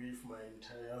turning with my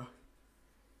entire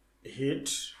head,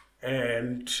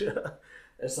 and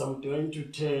as I'm trying to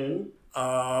turn,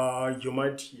 you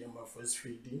might hear my voice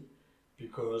fading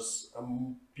because I'm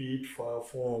a bit far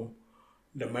from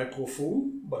the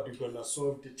microphone, but we're gonna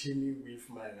solve the tuning with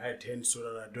my right hand so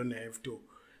that I don't have to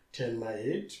turn my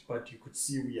head. But you could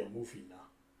see we are moving now.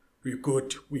 We're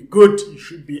good. You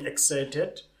should be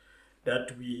excited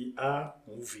that we are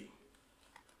moving.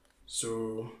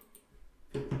 So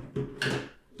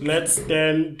let's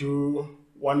then do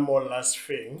one more last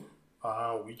thing,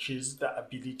 which is the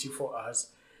ability for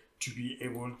us to be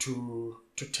able to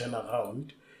turn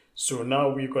around. So now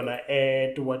we're gonna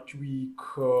add what we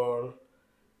call,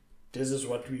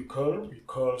 we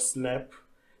call snap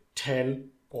turn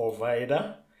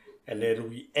provider, and then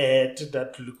we add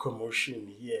that locomotion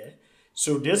here.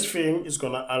 So this thing is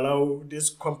gonna allow, this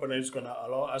component is gonna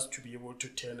allow us to be able to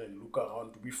turn and look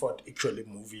around without actually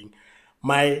moving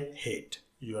my head,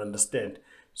 you understand?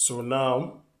 So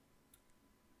now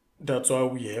that's why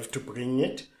we have to bring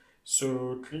it.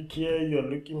 So click here, you're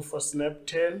looking for snap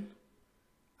 10.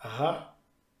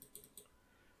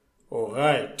 All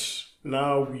right,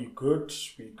 now we good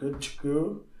to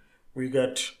go. We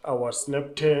got our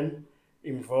snap 10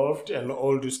 involved and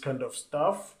all this kind of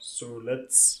stuff. So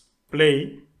let's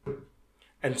play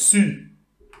and see.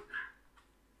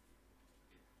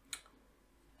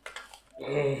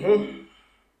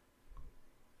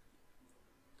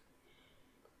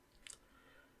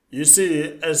 You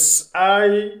see, as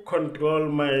I control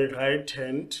my right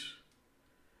hand,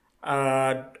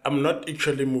 I'm not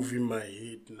actually moving my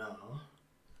head now.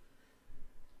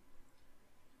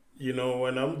 You know,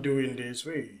 when I'm doing this,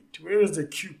 wait, where is the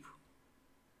cube?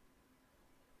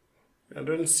 I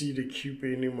don't see the cube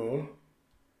anymore.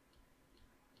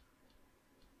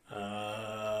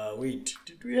 Wait,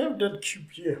 did we have that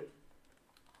cube here?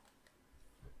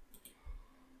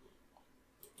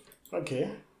 Okay,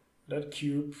 that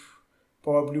cube,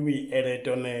 probably we added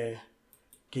on a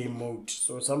game mode.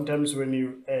 So sometimes when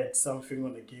you add something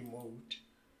on a game mode,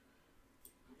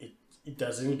 it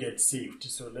doesn't get saved.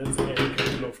 So let's add a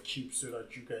couple of cubes so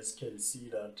that you guys can see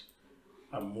that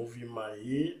I'm moving my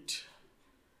head.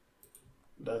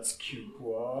 That's cube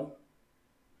 1.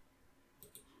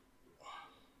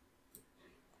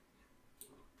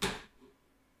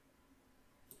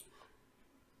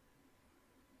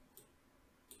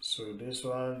 So this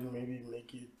one, maybe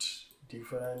make it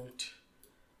different.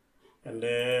 And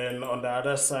then on the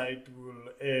other side,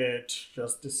 we'll add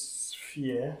just this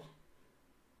sphere.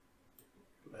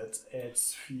 Let's add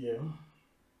sphere.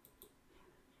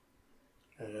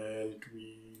 And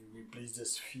we place the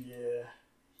sphere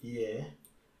here.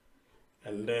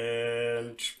 And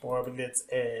then probably let's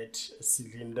add a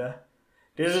cylinder.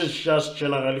 This is just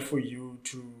generally for you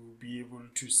to be able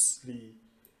to see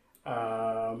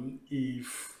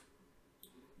if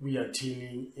we are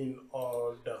tuning in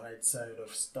all the right side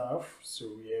of stuff.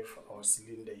 So we have our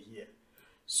cylinder here.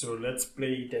 So let's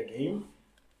play it again.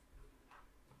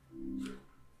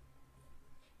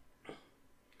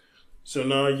 So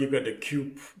now you got the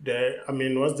cube there. I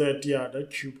mean, what's that? Yeah, the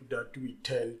cube that we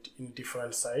turned in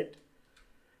different side.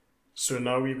 So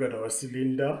now we got our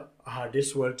cylinder.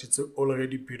 This world, it's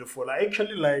already beautiful. I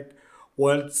actually like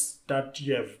worlds that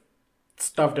you have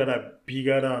stuff that are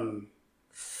bigger than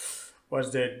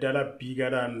that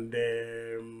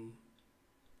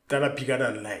are bigger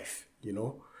than life, you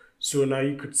know. So now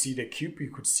you could see the cube, you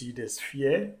could see the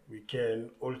sphere. We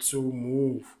can also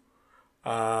move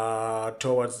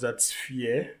towards that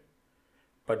sphere,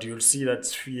 but you'll see that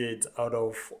sphere is out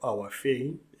of our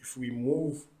thing. If we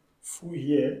move through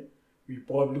here, we're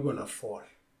probably gonna fall,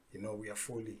 you know, we are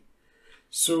falling.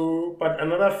 So, but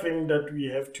another thing that we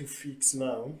have to fix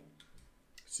now,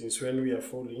 since when we are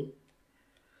falling,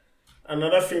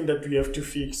 another thing that we have to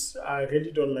fix, I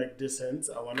really don't like this hands.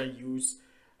 I want to use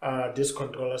these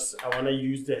controllers. I want to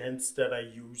use the hands that I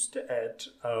used at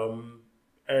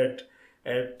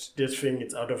this thing.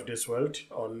 It's out of this world.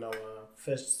 On our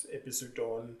first episode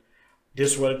on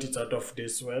this world, it's out of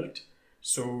this world.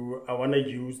 So I want to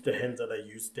use the hands that I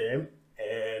used there,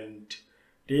 and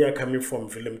they are coming from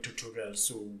Willem tutorial.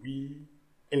 So in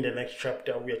the next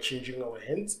chapter, we are changing our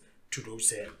hands to those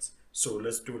hands. So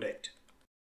let's do that.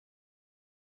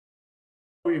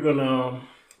 We're gonna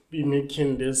be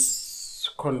making this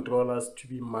controllers to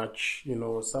be much, you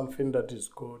know, something that is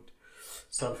good,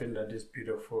 something that is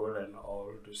beautiful, and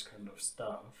all this kind of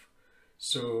stuff.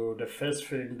 So the first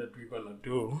thing that we're gonna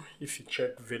do, if you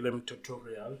check Willem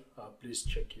tutorial, please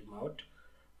check him out.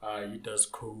 He does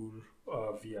cool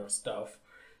VR stuff.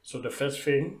 So the first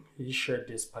thing, he shared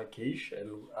this package,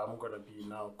 and I'm gonna be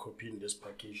now copying this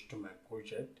package to my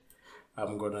project.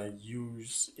 I'm gonna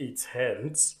use its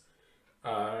hands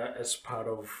as part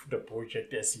of the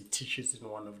project, as he teaches in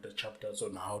one of the chapters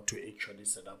on how to actually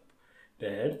set up the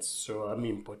heads. So I'm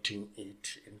importing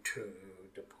it into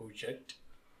the project.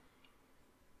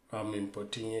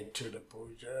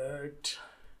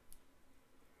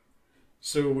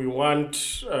 So we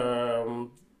want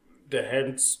the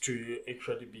hands to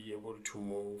actually be able to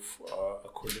move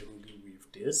accordingly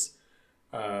with this,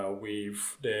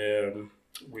 with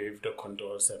the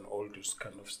controls and all this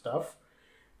kind of stuff.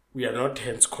 We are not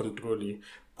hands controlling.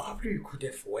 Probably you could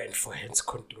have went for hands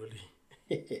controlling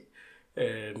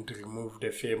and remove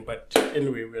the frame. But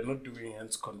anyway, we're not doing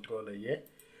hands controller yet.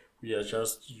 We are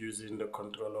just using the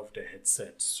control of the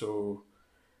headset. So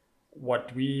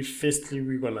what we're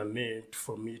gonna need,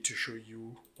 for me to show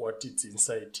you what it's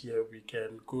inside here, we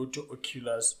can go to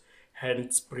Oculus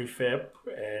Hands Prefab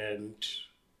and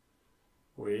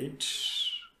wait.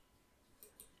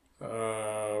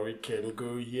 We can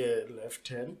go here, left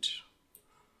hand,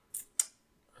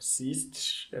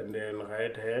 assist, and then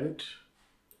right hand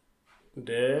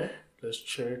there. Let's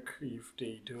check if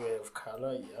they do have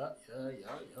color. Yeah.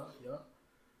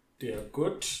 They are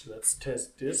good. Let's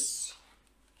test this.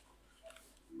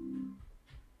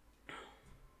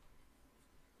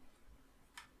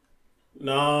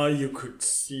 Now you could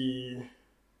see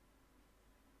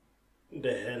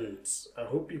the hands. I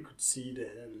hope you could see the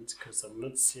hands because I'm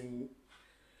not seeing.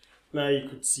 Now you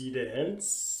could see the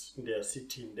hands. They are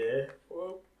sitting there.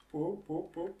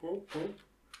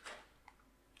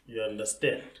 You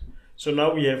understand? So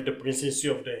now we have the precency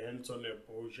of the hands on a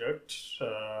project.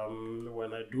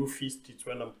 When I do fist, it's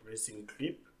when I'm pressing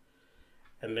clip.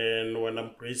 And then when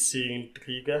I'm pressing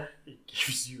trigger, it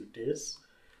gives you this,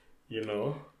 you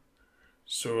know.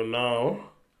 So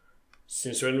now,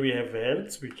 since when we have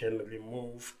hands, we can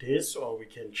remove this or we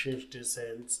can change these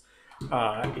hands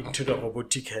into the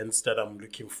robotic hands that I'm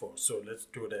looking for. So let's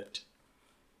do that.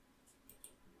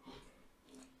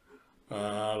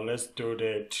 Let's do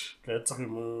that. Let's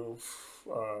remove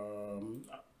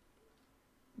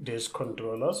these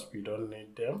controllers. We don't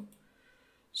need them.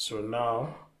 So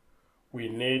now we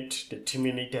need the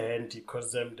terminator hand. He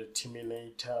calls them the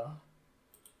terminator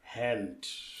hand.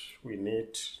 We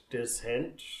need this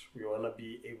hand. We want to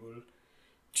be able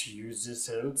to use these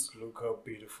hands. Look how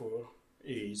beautiful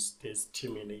is this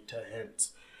terminator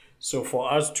hands. So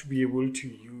for us to be able to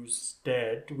use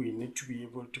that, we need to be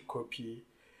able to copy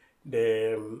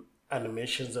the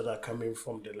animations that are coming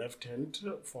from the left hand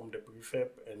from the prefab,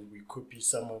 and we copy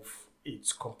some of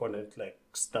its components, like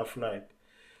stuff like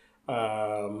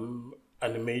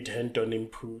animate hand on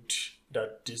input,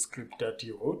 that this script that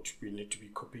you wrote, we need to be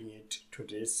copying it to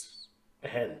this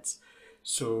hands.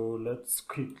 So let's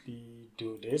quickly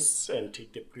do this and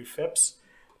take the prefabs.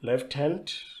 Left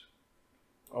hand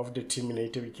of the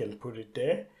terminator, we can put it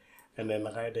there, and then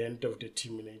right hand of the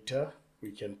terminator,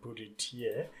 we can put it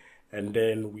here, and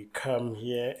then we come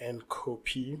here and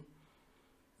copy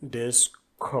this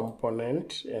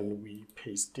component and we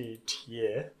paste it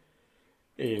here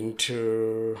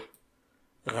into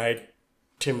right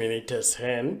terminator's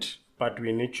hand, but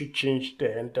we need to change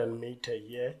the hand animator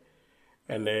here,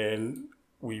 and then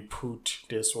we put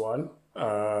this one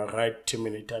right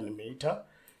terminator animator.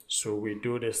 So we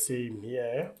do the same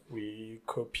here. We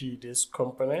copy this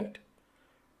component,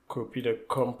 copy the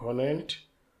component,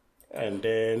 and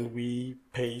then we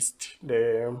paste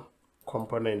the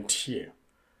component here,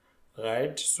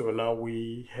 right? So now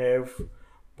we have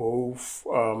both.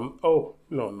 Oh,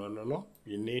 no.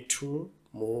 We need to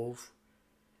move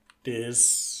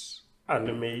this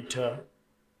animator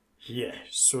here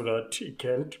so that it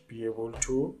can't be able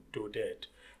to do that.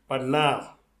 But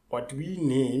now what we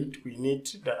need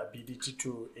the ability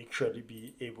to actually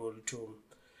be able to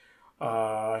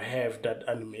have that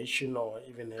animation, or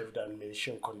even have the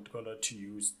animation controller to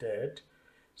use that.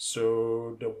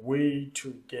 So the way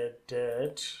to get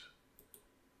that,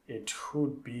 it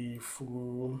would be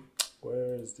through,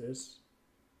 where is this?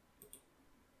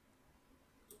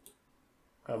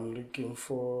 I'm looking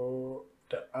for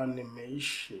the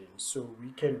animation, so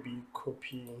we can be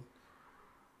copying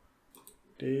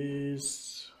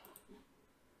this.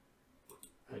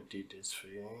 I did this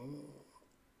thing.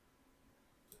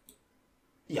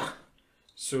 Yeah.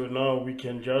 So now we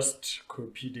can just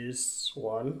copy this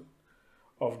one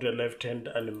of the left hand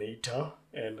animator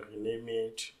and rename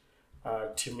it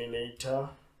Terminator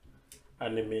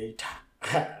Animator.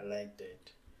 I like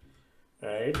that.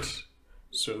 Right.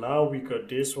 So now we got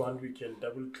this one. We can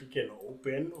double click and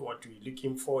open. What we're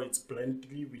looking for is Blend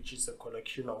 3, which is a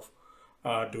collection of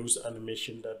those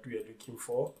animations that we are looking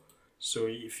for. So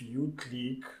if you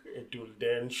click, it will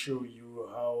then show you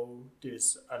how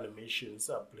these animations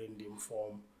are blending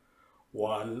from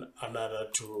one another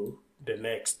to the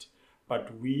next.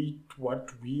 But what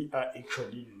we are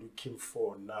actually looking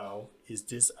for now is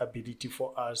this ability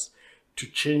for us to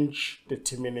change the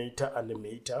Terminator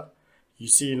animator. You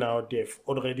see now they've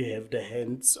already have the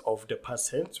hands of the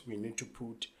past hands. We need to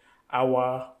put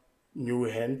our new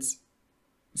hands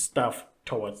stuff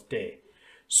towards there.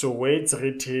 So where it's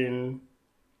written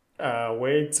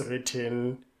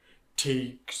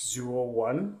take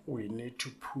 01, we need to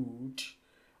put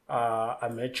a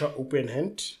mature open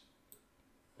hand,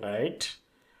 right?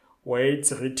 Where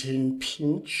it's written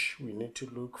pinch, we need to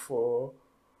look for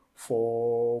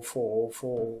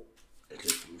let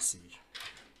me see.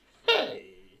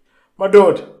 Hey, my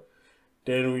dude.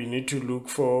 Then we need to look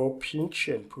for pinch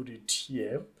and put it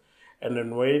here. And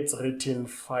then where it's written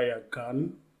fire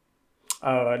gun,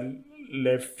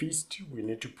 left fist, we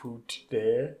need to put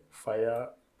the fire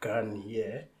gun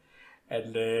here.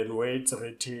 And then where it's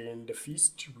written the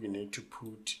fist, we need to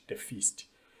put the fist.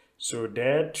 So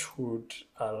that would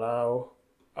allow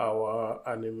our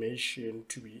animation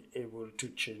to be able to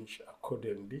change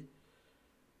accordingly.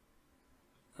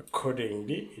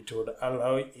 It would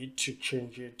allow it to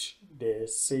change it the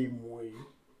same way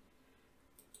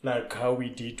like how we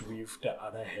did with the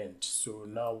other hand. So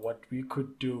now what we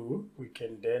could do, we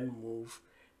can then move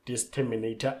this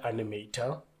terminator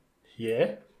animator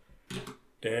here.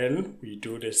 Then we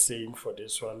do the same for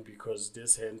this one because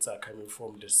these hands are coming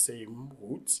from the same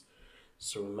roots.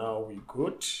 So now we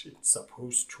good. It's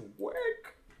supposed to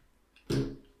work.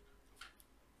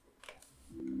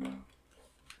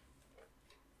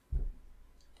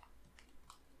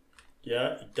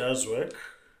 Yeah, it does work.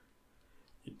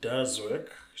 It does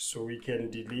work. So we can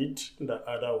delete the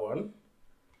other one.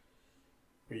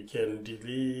 We can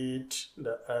delete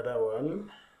the other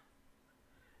one.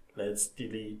 Let's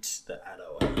delete the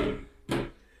other one.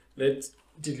 Let's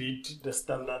delete the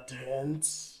standard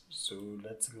hands. So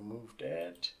let's remove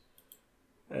that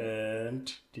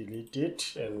and delete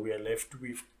it. And we are left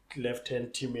with left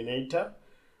hand terminator.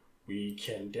 We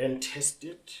can then test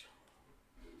it.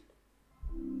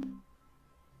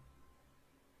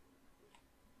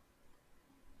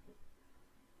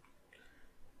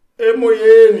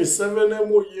 Emoyeni, 7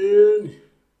 emoyeni.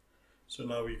 So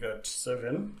now we got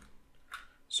 7.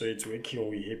 So it's working,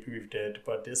 we're happy with that.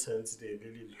 But these hands, they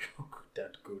really look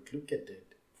that good. Look at that.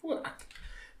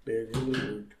 They really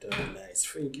look that nice.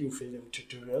 Thank you, Film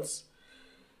Tutorials.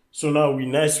 So now we're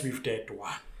nice with that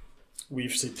one. We're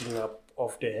setting up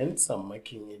of the hands. I'm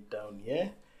marking it down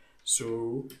here.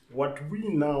 So what we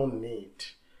now need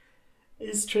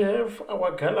is to have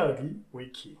our gallery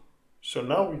working. So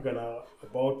now we're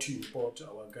about to import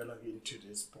our gallery into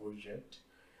this project.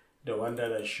 The one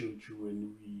that I showed you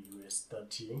when we were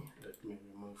starting. Let me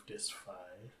remove this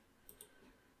file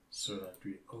so that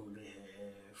we only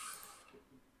have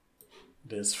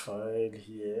this file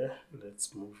here.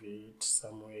 Let's move it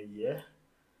somewhere here.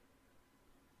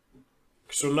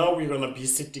 So now we're going to be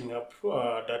setting up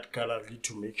that gallery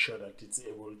to make sure that it's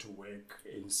able to work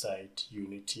inside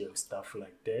Unity and stuff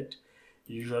like that.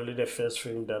 Usually the first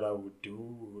thing that I would do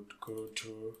would go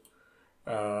to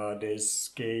this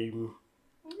game,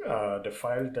 the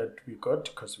file that we got,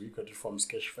 because we got it from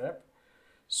Sketchfab.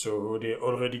 So they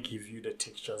already give you the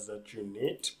textures that you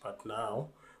need, but now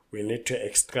we need to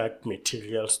extract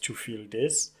materials to fill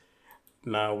this.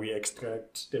 Now we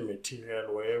extract the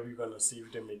material. Where we're going to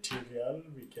save the material,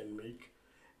 we can make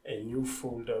a new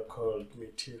folder called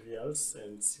materials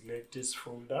and select this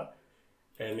folder.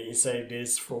 And inside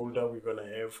this folder, we're going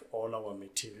to have all our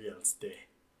materials there,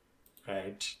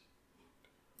 right?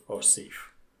 Or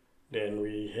save. Then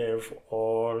we have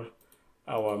all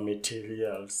our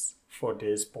materials for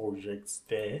these projects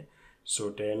there. So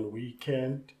then we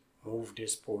can move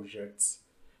these projects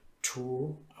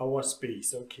to our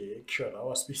space. Okay, actually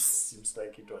our space seems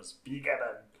like it was bigger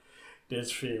than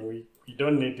this thing. We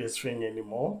don't need this thing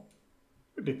anymore.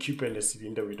 The cube and the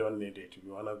cylinder, we don't need it.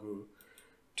 We want to go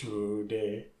to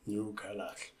the new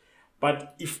color.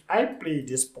 But if I play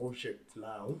this project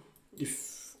now,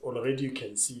 if already you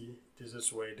can see this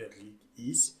is where the leak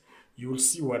is, you will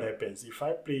see what happens. If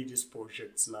I play this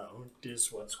project now, this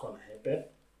is what's going to happen.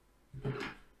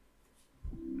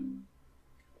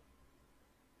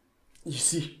 You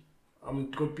see, I'm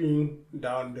dropping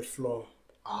down the floor.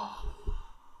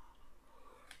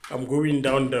 I'm going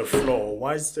down the floor.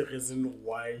 Why is the reason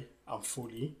why I'm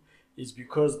falling? Is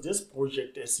because this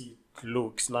project, as it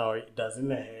looks now, it doesn't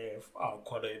have our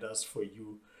colliders for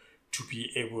you to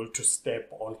be able to step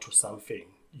onto something,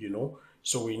 you know.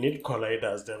 So we need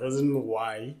colliders. The reason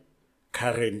why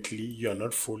currently you're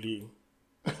not falling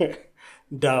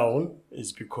down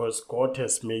is because God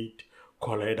has made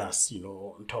colliders, you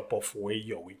know, on top of where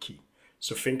you're working.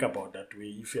 So think about that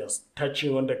way. If you're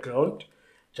touching on the ground,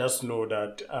 just know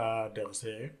that there's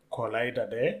a collider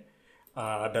there.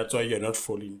 That's why you're not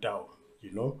falling down,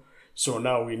 you know. So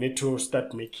now we need to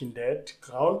start making that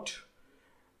ground.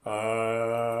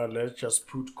 Let's just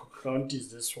put ground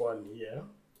is this one here.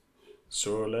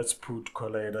 So let's put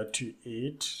collider to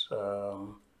it.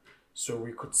 So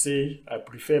we could say I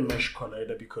prefer mesh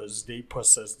collider because they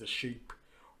possess the shape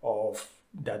of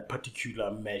that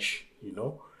particular mesh, you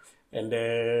know. And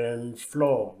then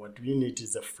floor, what we need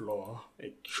is a floor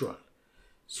actual.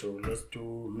 So let's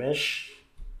do mesh.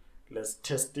 Let's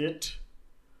test it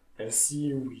and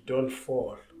see we don't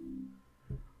fall.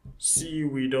 See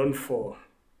we don't fall.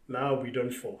 Now we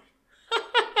don't fall.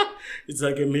 It's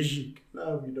like a magic.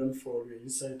 Now we don't fall. We're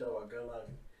inside our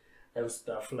gallery and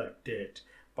stuff like that.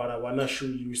 But I want to show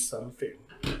you something.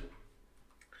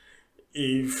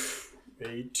 if,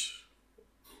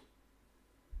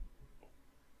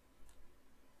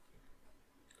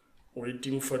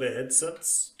 waiting for the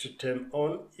headsets to turn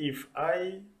on. If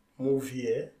I move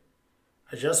here,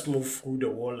 I just move through the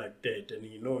wall like that, and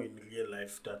you know in real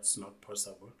life that's not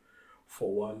possible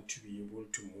for one to be able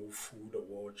to move through the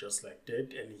wall just like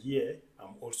that. And here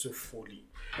I'm also falling,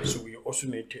 so we also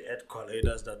need to add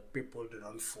colliders that people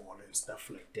don't fall and stuff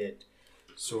like that.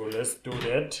 So let's do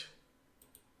that.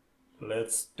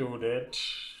 Let's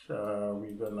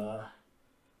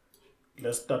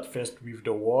start first with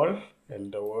the wall,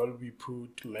 and the wall we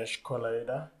put mesh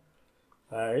collider,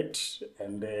 right?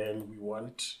 And then we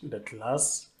want the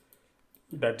glass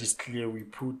that is clear, we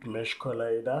put mesh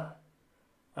collider.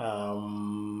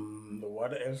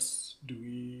 What else do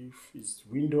we, is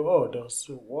window? Oh, there's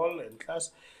a wall and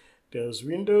glass. There's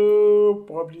window,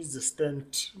 probably the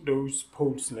stand, those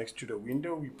poles next to the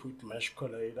window, we put mesh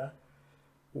collider.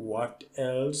 What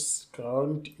else?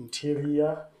 Ground,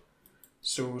 interior.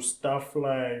 So stuff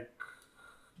like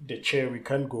the chair, we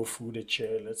can't go through the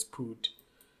chair. Let's put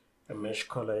a mesh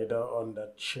collider on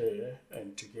that chair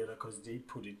and together, because they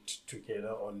put it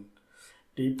together on,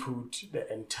 they put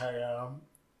the entire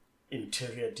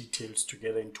interior details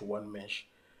together into one mesh.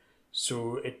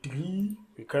 So a tree,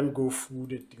 we can't go through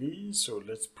the tree, so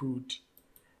let's put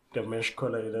the mesh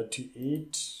collider to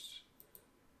it.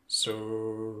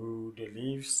 So the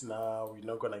leaves, now we're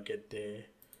not gonna get there.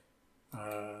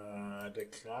 The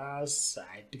glass,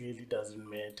 it really doesn't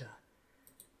matter.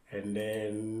 And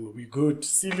then we go to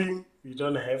ceiling. We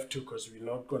don't have to, because we're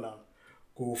not gonna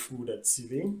go through that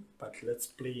ceiling, but let's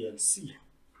play and see.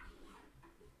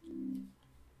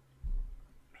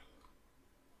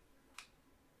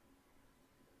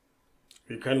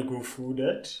 We can't go through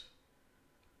that.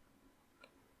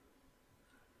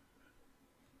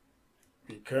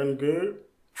 We can't go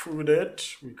through that.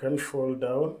 We can't fall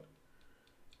down.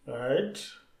 Right?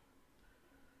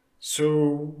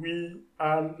 So we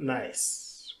are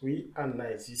nice. We are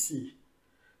nice. You see,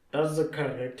 that's the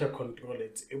character control.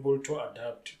 It's able to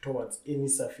adapt towards any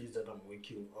surface that I'm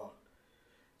working on.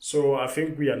 So I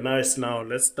think we are nice now.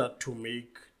 Let's start to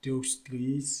make those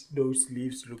trees, those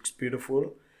leaves looks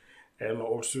beautiful, and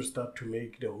also start to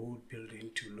make the whole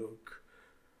building to look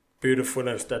beautiful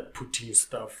and start putting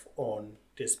stuff on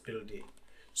this building.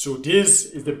 So this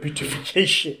is the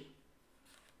beautification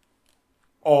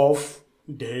of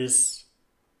this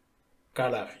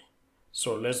gallery.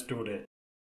 So let's do that.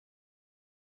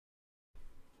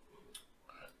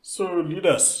 So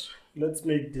leaders, let's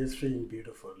make this thing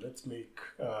beautiful. Let's make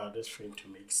this thing to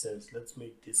make sense. Let's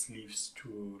make these leaves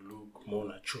to look more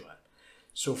natural.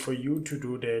 So for you to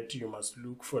do that, you must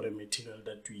look for the material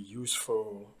that we use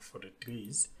for the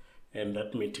trees, and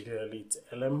that material is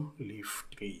LM leaf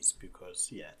trees, because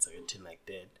yeah, it's written like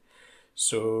that.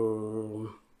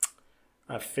 So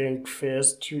I think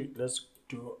first let's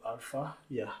do alpha,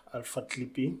 alpha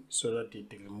clipping, so that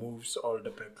it removes all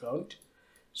the background.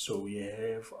 So we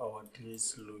have our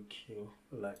trees looking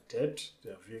like that.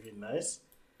 They're very nice.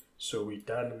 So we're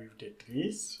done with the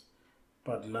trees,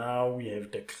 but now we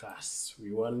have the grass.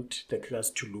 We want the grass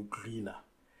to look greener.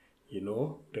 You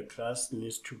know, the grass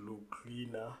needs to look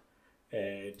greener.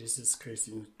 This is Grace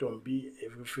Ntombi.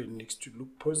 Everything needs to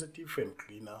look positive and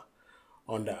cleaner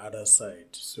on the other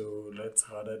side. So let's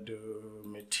rather do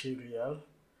material.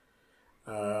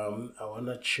 I want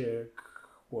to check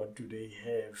what do they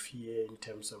have here in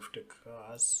terms of the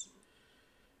grass.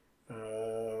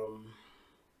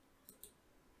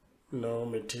 No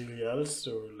materials,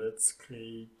 so let's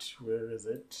create, where is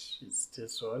it? It's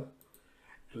this one.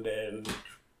 And then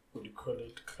what do you call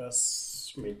it?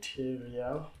 Grass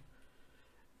material.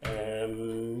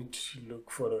 And look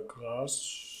for the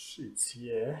grass, it's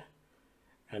here.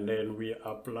 And then we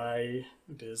apply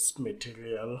this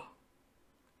material,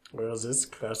 where is this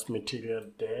grass material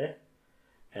there,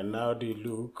 and now they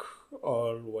look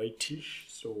all whitish.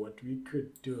 So what we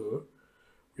could do,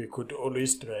 we could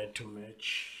always try to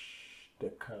match the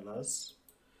colors,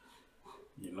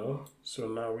 you know. So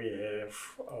now we have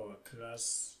our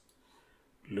grass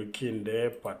looking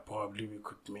there, but probably we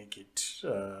could make it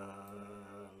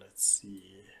let's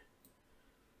see,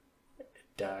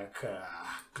 darker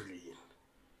green.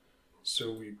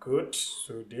 So we good.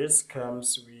 So this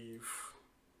comes with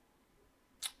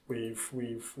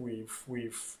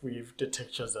the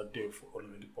textures that they've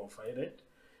already provided.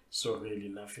 So really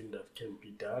nothing that can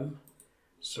be done.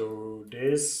 So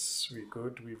this, we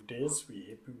good with this, we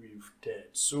happy with that.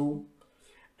 So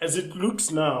as it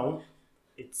looks now,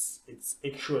 it's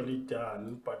actually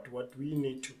done, but what we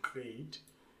need to create,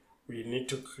 we need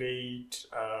to create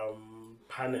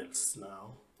panels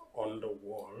now on the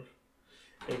wall.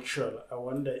 Actually, I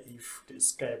wonder if the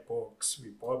Skybox, we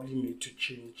probably need to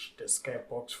change the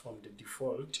Skybox from the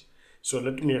default. So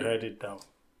let me write it down.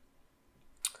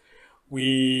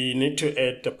 We need to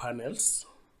add the panels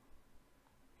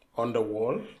on the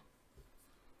wall.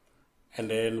 And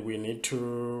then we need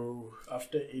to,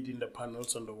 after adding the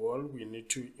panels on the wall, we need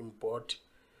to import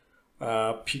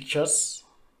pictures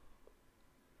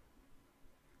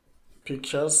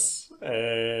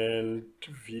and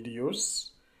videos.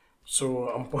 So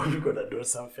I'm probably gonna do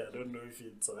something, I don't know if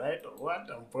it's right or what.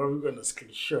 I'm probably gonna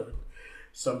screenshot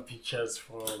some pictures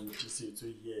from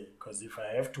Tiisetso here, because if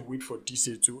I have to wait for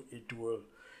Tiisetso, it will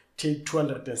take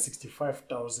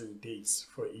 265,000 days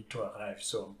for it to arrive.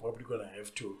 So I'm probably gonna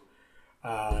have to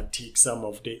take some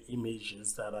of the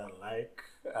images that I like,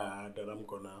 that I'm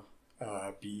gonna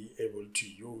be able to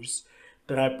use.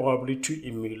 Try probably to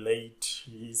emulate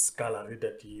his gallery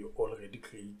that he already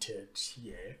created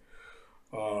here.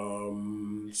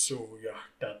 So yeah,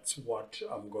 that's what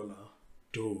I'm gonna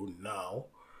do now.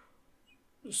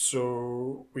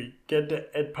 So we get the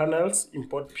add panels,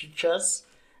 import pictures,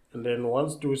 and then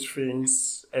once those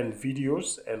things and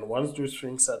videos, and once those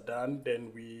things are done,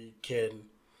 then we can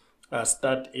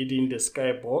start adding the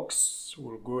Skybox.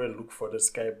 We'll go and look for the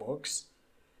Skybox,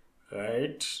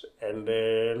 right? And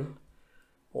then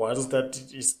once that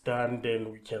is done, then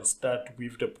we can start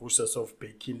with the process of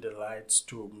baking the lights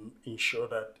to ensure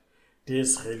that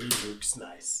this really looks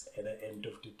nice at the end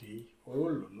of the day.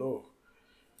 Oh no.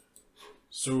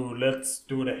 So let's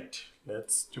do that.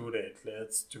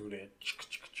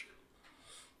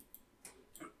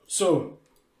 So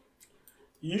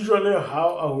usually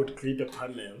how I would create a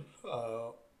panel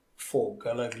for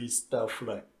gallery stuff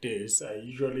like this, I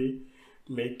usually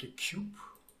make a cube,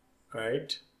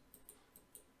 right?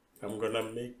 I'm gonna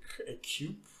make a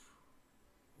cube.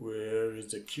 Where is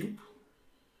the cube?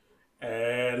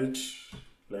 And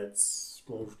let's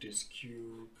move this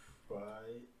cube. Why are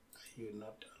you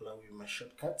not allowing my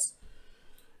shortcuts?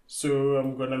 So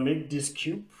I'm gonna make this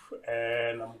cube,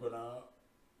 and I'm gonna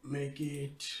make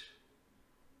it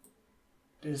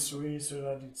this way so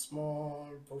that it's small,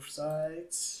 both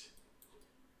sides.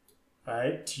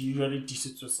 Right? Usually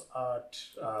Tiisetso's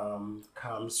art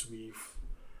comes with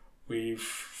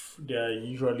they're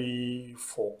usually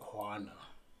four corner.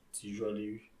 It's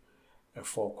usually a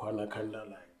four corner kind of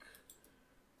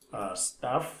like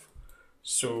stuff.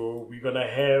 So we're gonna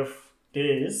have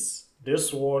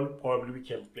this wall. Probably we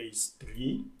can place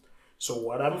 3. So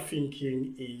what I'm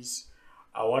thinking is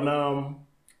I wanna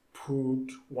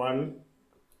put one.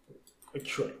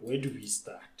 Actually, where do we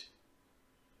start?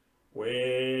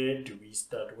 Where do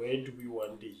we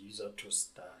want the user to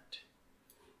start?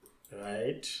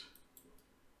 Right?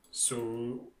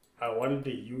 So I want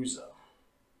the user,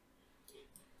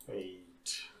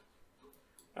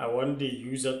 I want the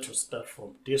user to start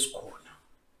from this corner.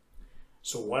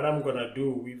 So what I'm gonna do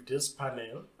with this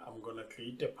panel, I'm gonna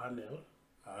create a panel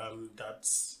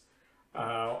that's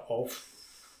I'm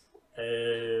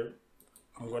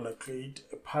gonna create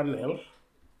a panel.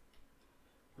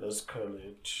 Let's call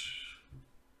it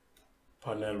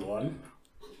panel 1.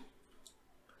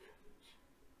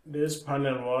 This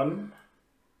panel 1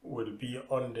 will be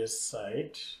on this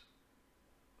side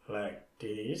like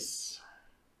this.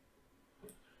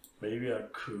 Maybe I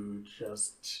could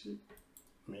just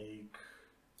make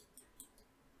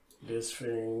this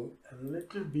thing a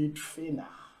little bit thinner.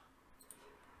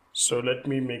 So let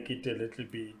me make it a little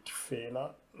bit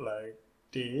thinner like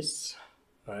this,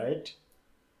 right?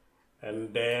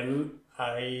 And then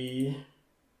I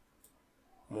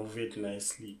move it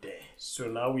nicely there. So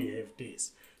now we have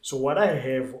this. So what I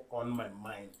have on my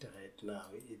mind right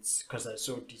now, it's because I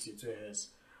saw Tiisetso has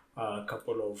a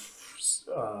couple of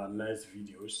nice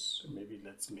videos. Maybe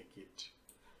let's make it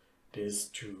this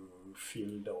to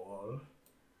fill the wall.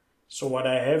 So what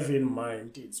I have in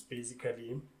mind, it's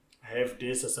basically I have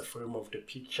this as a frame of the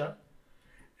picture,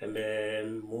 and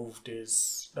then move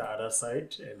this the other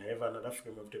side and have another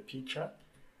frame of the picture,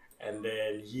 and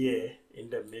then here in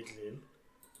the middle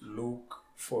look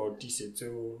for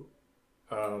Tiisetso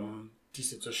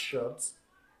shots,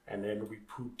 and then we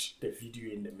put the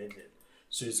video in the middle.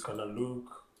 So it's gonna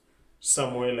look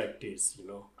somewhere like this, you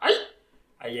know.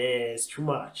 Yeah, it's too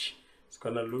much. It's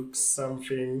gonna look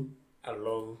something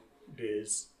along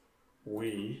this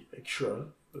way.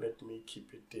 Actually, let me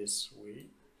keep it this way.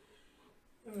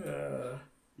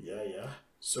 Yeah.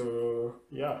 So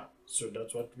yeah, so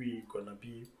that's what we're gonna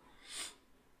be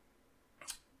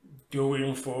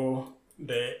doing for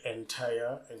the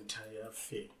entire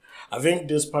thing. I think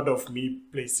this part of me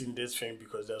placing this thing,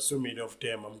 because there's so many of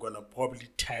them, I'm gonna probably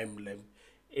time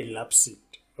elapse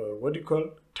it what do you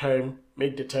call time,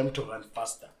 make the time to run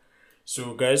faster.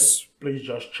 So guys, please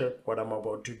just check what I'm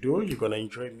about to do. You're gonna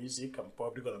enjoy music. I'm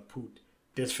probably gonna put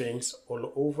these things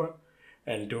all over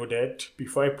and do that.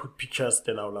 Before I put pictures,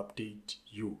 then I'll update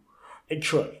you.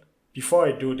 Actually, before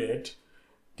I do that,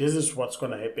 this is what's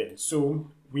gonna happen.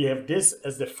 So we have this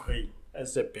as the frame,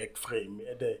 as the back frame,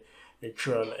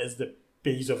 as the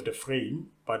base of the frame,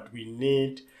 but we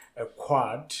need a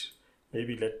quad.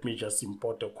 Maybe let me just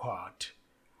import a quad.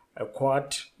 A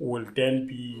quad will then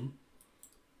be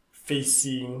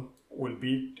facing, will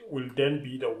then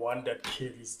be the one that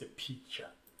carries the picture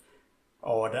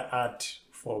or the art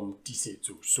from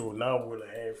Tiisetso. So now we'll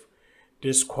have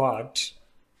this quad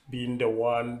being the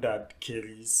one that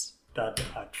carries that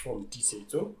art from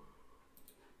Tiisetso.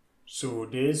 So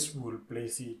this will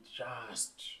place it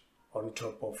just on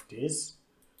top of this.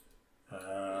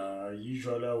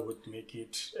 Usually I would make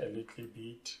it a little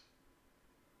bit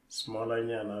smaller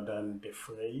than the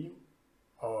frame,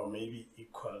 or maybe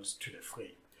equals to the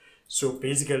frame. So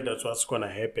basically that's what's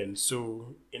gonna happen.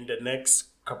 So in the next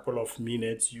couple of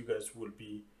minutes, you guys will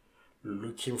be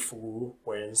looking through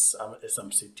as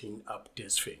I'm setting up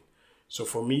this thing. So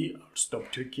for me, I'll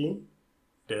stop talking,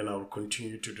 then I'll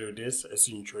continue to do this as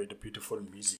you enjoy the beautiful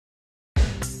music.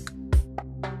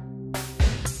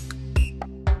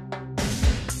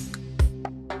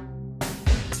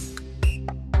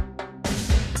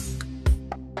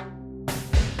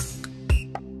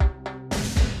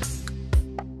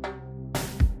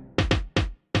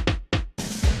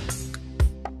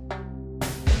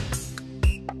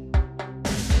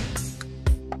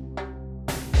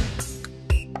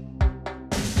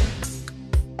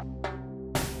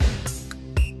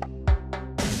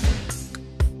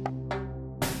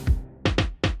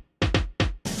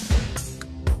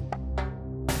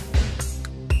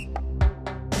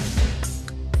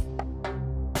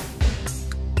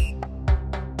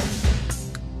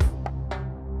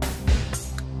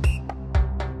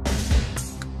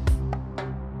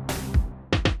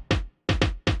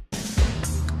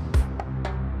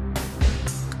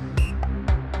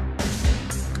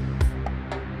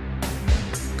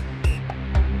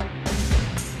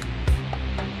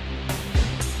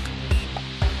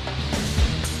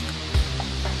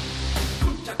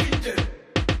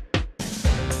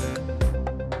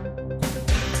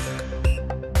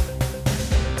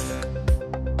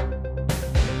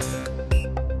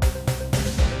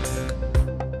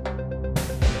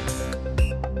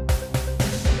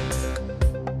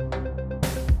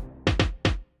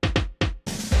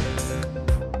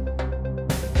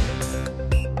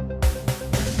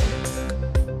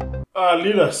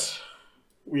 Leaders,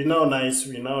 we now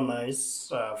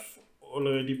nice. I've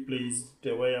already placed the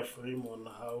wireframe on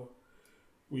how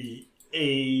we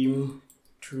aim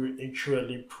to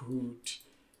actually put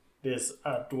this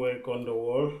artwork on the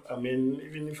wall. I mean,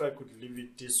 even if I could leave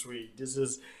it this way, this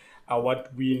is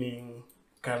award-winning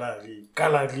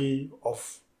gallery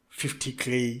of 50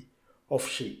 clay of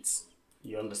shades.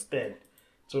 You understand?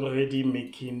 It's already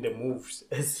making the moves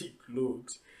as it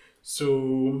looks.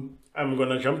 So I'm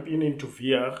gonna jump into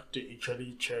VR to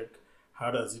actually check how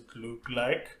does it look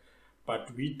like.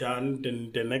 But we done.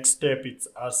 Then the next step is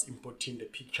us importing the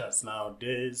pictures. Now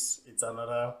it's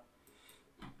another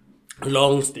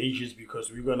long stages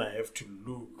because we're gonna have to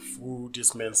look through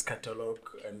this man's catalog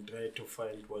and try to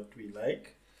find what we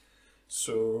like.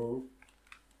 So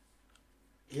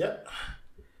yeah,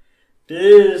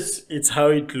 this is how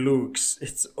it looks.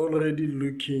 It's already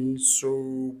looking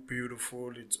so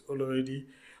beautiful. It's already,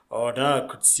 oh, now I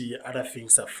could see other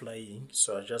things are flying,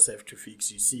 so I just have to fix.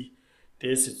 You see,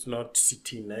 this is not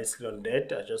sitting nicely on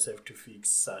that. I just have to fix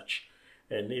such.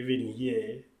 And even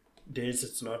here, this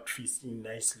is not fitting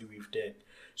nicely with that.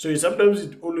 So sometimes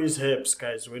it always helps,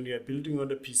 guys, when you're building on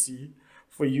the PC,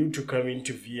 for you to come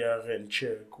into VR and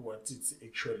check what is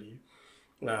actually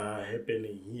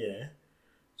happening here.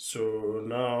 So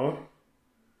now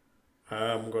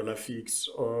I'm gonna fix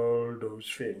all those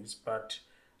things, but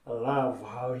I love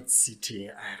how it's sitting.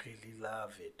 I really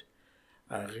love it.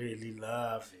 I really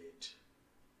love it.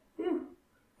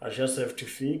 I just have to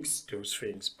fix those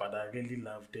things, but I really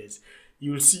love this.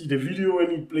 You'll see the video when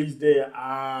it plays there.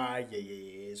 Yeah,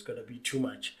 it's gonna be too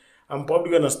much. I'm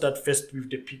probably gonna start first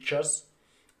with the pictures,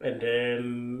 and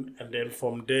then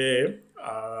from there,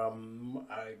 I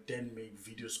then make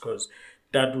videos, because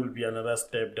that will be another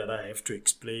step that I have to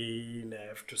explain. I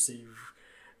have to save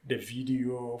the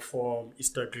video from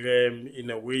Instagram in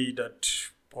a way that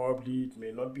probably it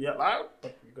may not be allowed,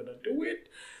 but we're gonna do it.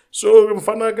 So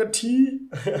Mfanaga T.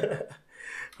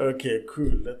 Okay,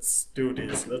 cool. Let's do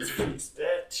this. Let's fix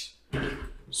that.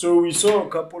 So we saw a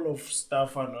couple of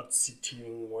stuff are not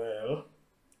sitting well.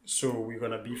 So we're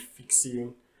gonna be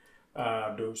fixing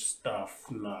those stuff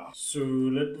now. So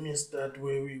let me start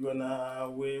where we're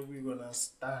gonna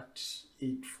start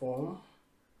it from.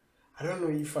 I don't know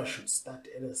if I should start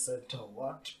at the center or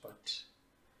what, but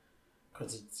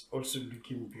because it's also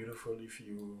looking beautiful if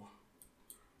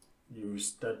you're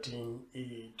starting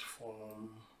it from,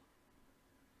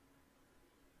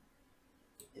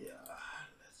 yeah,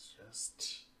 let's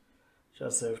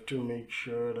just have to make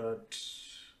sure that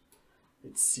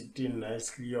it's sitting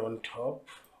nicely on top.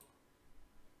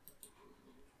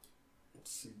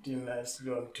 Sitting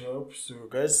nicely on top. So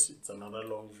guys, it's another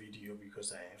long video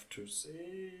because I have to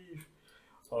save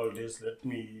all this. Let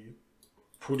me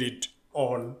put it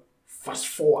on fast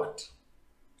forward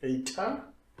later.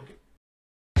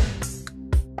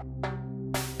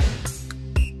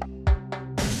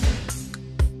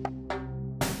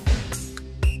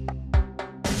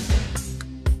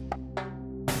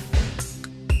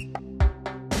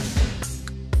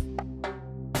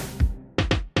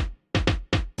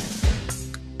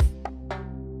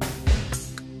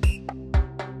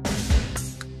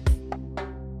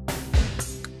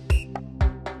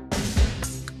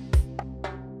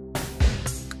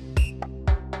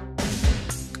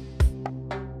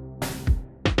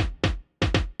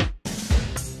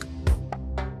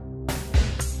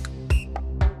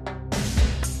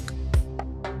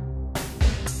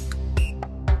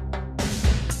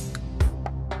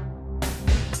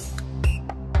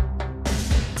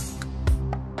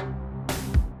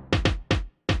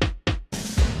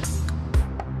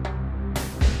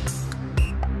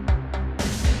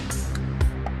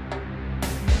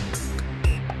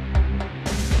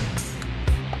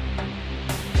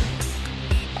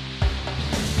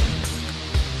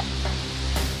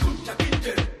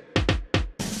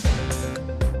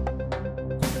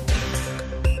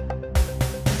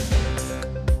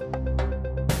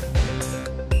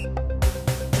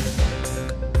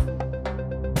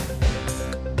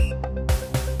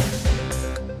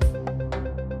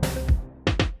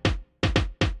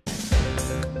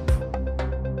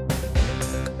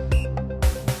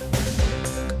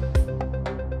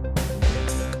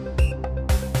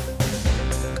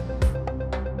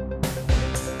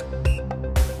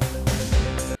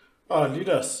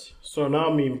 Leaders, so now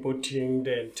I'm inputting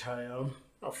the entire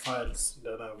files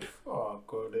that I've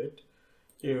coded.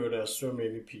 Here there's so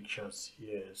many pictures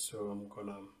here, so I'm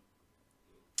gonna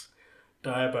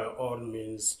try by all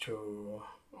means to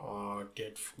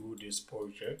get through this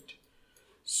project.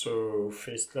 So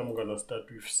first I'm gonna start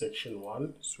with section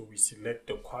 1. So we select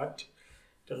the quad.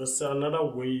 There is another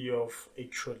way of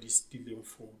actually stealing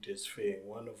through this thing.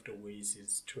 One of the ways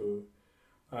is to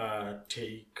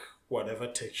take whatever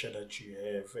texture that you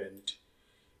have and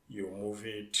you move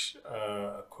it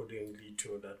accordingly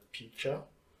to that picture.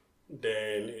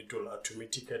 Then it will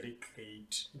automatically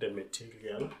create the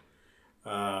material.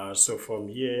 So from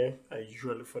here,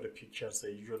 for the pictures, I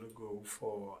usually go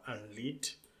for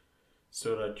unlit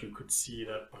so that you could see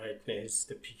that brightness,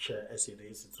 the picture as it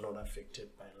is, it's not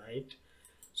affected by light.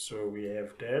 So we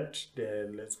have that.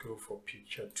 Then let's go for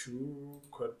picture 2,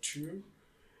 quad 2.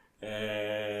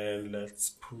 And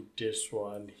let's put this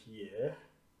one here,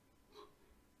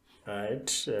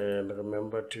 right? And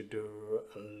remember to do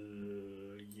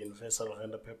universal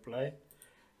render pipeline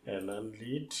and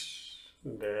unlit.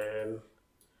 Then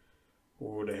we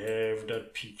would have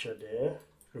that picture there.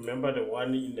 Remember the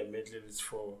one in the middle is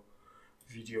for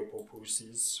video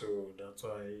purposes, so that's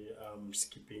why I'm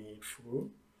skipping it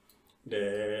through.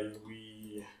 Then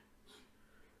we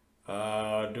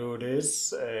do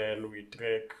this and we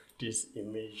drag this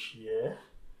image here.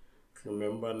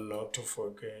 Remember not to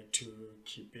forget to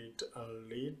keep it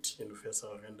unlit,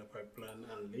 universal render pipeline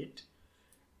unlit,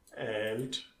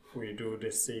 and we do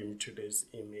the same to this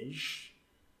image.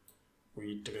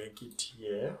 We drag it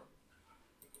here.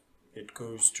 It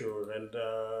goes to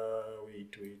render,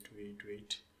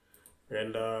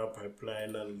 render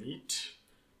pipeline unlit.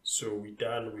 So we're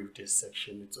done with this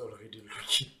section. It's already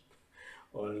looking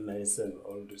all nice and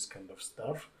all this kind of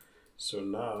stuff. So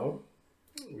now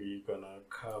we're gonna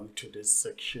come to this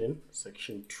section,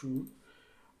 section 2.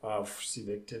 I've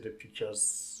selected the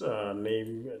pictures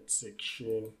name at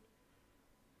section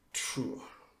 2.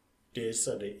 These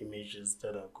are the images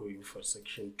that are going for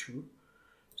section 2.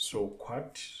 So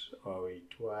quad,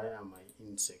 why am I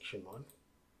in section 1?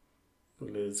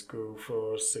 Let's go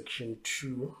for section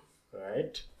 2,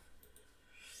 right?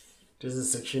 This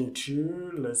is section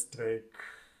 2. Let's drag,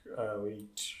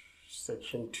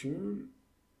 section 2.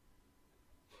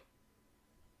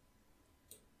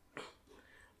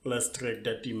 let's drag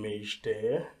that image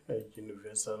there, like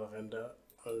universal render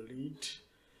unlit,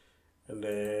 and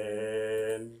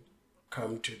then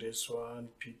come to this one,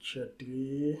 picture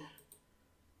 3,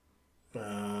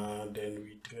 then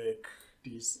we drag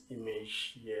this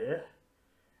image here.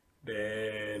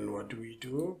 Then what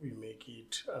do? We make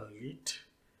it unlit.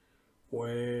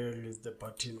 Where is the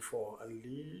button for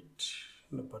unlit?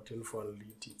 The button for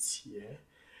unlit, it's here.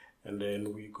 And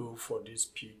then we go for this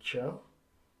picture,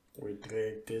 we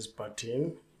drag this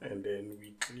button, and then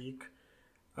we click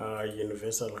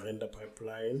universal render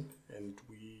pipeline, and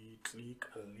we click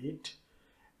unlit,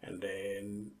 and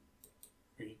then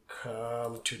we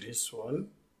come to this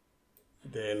one,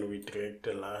 then we drag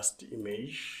the last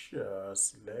image,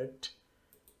 select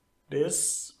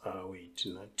this, wait,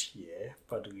 not here,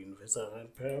 but universal render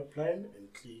pipeline,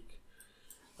 and click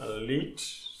unlit.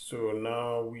 So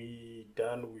now we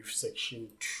done with section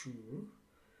 2.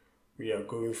 We are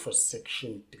going for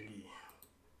section 3.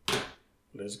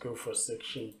 Let's go for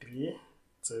section 3.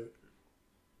 So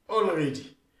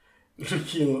already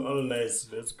looking all nice.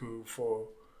 Let's go for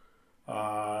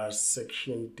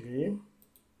section 3.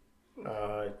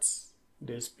 It's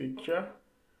this picture.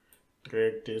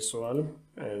 Drag this one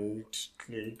and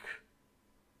click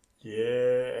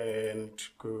here and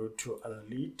go to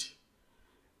unlit,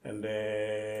 and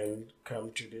then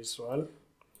come to this one,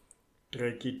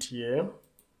 drag it here,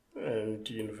 and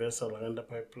universal render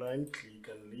pipeline, click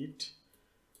unlit,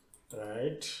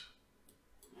 right?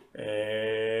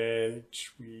 And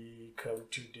we come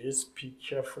to this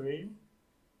picture frame,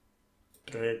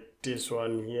 drag this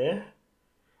one here,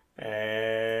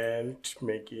 and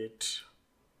make it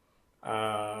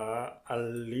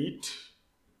unlit.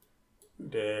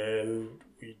 Then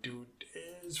we do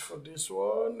this for this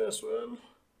one as well.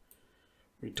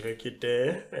 We drag it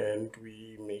there and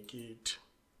we make it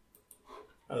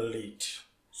unlit.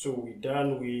 So we're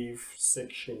done with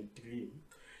section 3.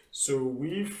 So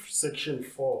with section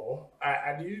 4,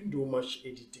 I didn't do much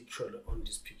edit actually on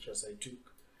these pictures. I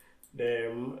took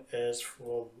them as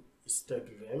from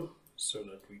Instagram so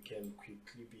that we can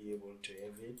quickly be able to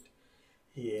have it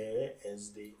here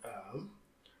as they are.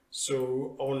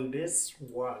 So on this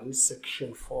one,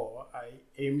 section 4, I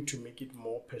aim to make it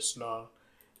more personal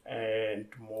and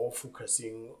more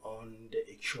focusing on the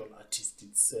actual artist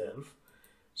itself.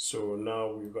 So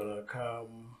now we're gonna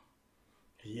come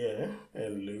here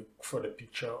and look for the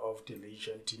picture of the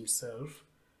legend himself.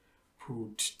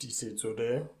 Put Tiisetso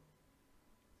there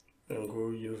and go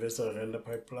universal render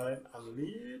pipeline,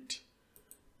 unlit.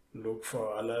 Look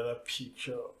for another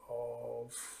picture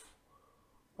of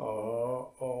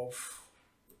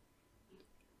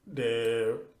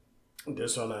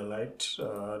this one. I liked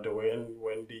the way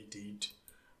when they did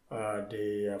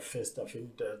the first, I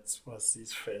think that was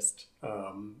his first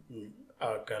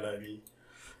gallery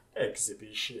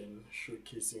exhibition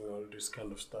showcasing all this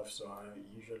kind of stuff. So I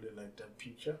usually like that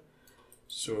picture.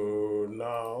 So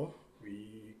now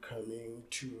we coming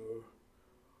to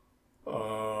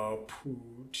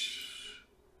put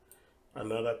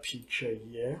another picture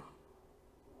here.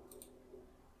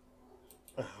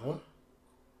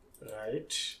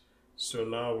 Right. So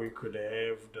now we could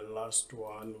have the last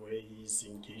one where he's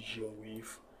engaging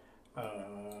with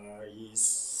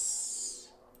his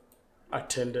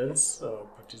attendance,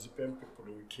 participant, people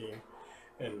who came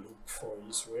and look for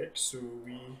his work. So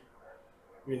we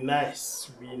nice.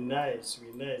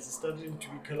 It's starting to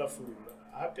be colorful.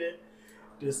 Happy.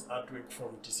 This artwork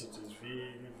from Tiisetso is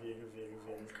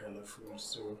very colorful.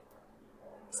 So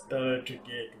started to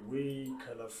get way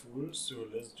colorful. So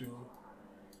let's do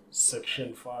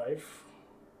section 5.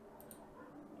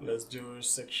 Let's do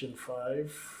section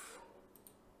 5.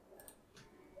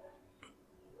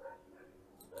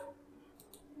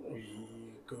 We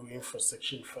go in for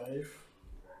section 5.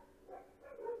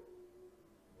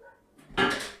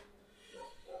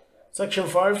 Section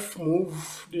 5,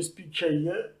 move this picture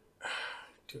here.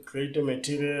 To create a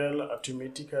material,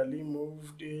 automatically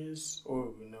move this.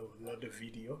 Oh no, not the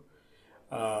video.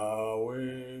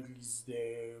 Where is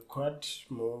the quad?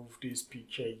 Move this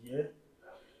picture here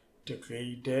to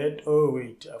create that. Oh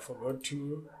wait, I forgot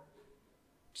to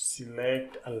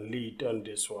select unlit on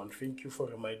this one. Thank you for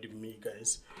reminding me,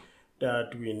 guys,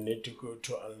 that we need to go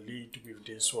to unlit with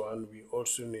this one. We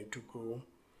also need to go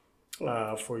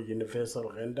for universal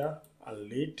render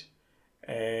unlit,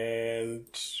 and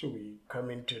we come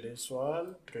into this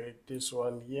one, drag this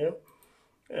one here,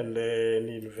 and then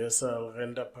universal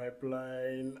render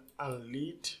pipeline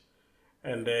unlit,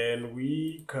 and then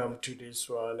we come to this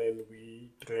one and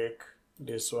we drag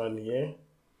this one here,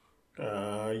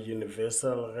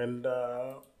 universal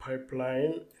render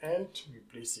pipeline, and we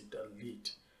place it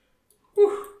unlit.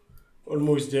 Whew.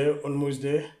 Almost there, almost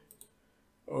there,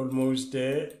 almost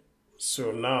there.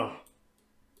 So now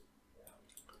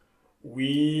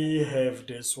we have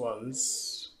this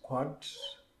one's quad.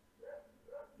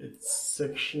 It's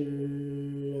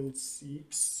section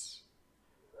 6.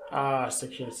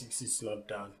 Section 6 is not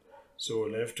done. So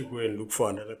we'll have to go and look for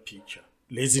another picture.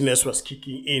 Laziness was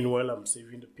kicking in while I'm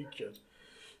saving the pictures.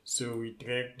 So we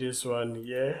drag this one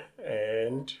here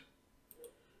and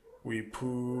we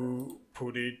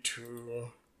put it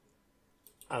to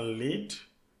unlit,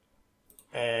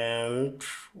 and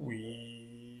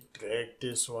we drag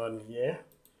this one here.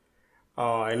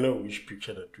 Oh, I know which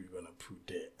picture that we're gonna put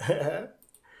there.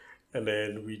 And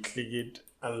then we click it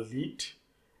unlit,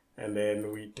 and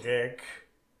then we drag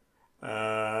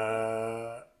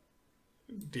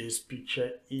this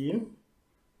picture in,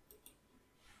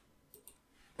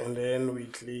 and then we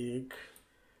click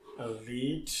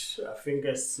unlit. I think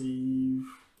I see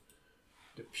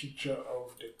the picture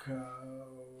of the car.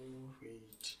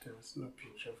 Wait, there was no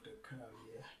picture of the car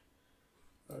here.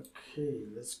 Okay,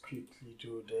 let's quickly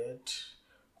do that.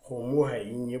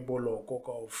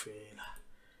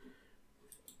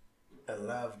 I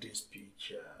love this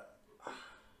picture.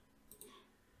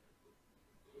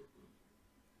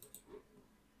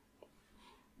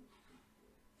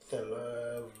 I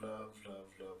love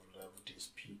this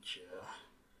picture.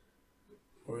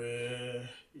 Where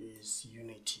is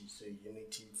Unity? So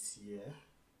Unity is here.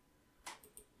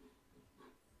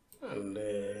 And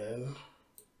then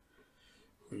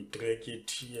we drag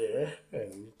it here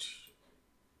and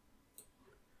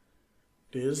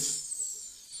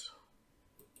this,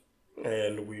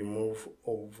 and we move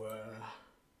over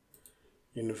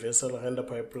universal render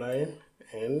pipeline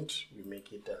and we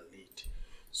make it unlit.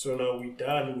 So now we're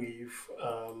done with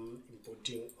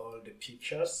inputting all the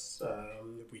pictures.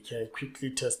 We can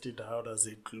quickly test it. How does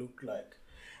it look like?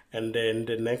 And then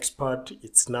the next part,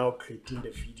 it's now creating the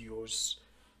videos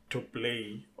to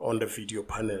play on the video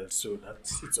panel. So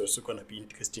it's also gonna be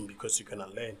interesting because you're gonna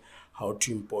learn how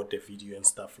to import the video and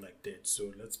stuff like that.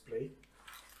 So let's play.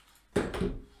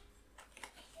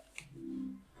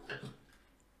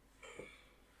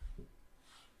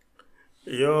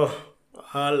 Yo,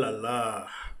 la.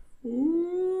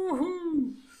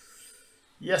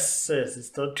 Yes, it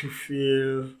starts to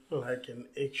feel like an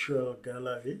actual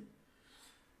gallery.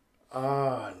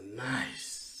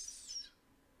 Nice.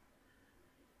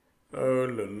 Oh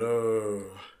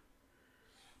la.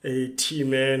 Hey T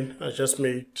man, I just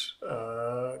made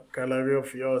a gallery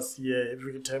of yours here.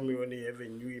 Every time you only have a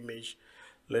new image,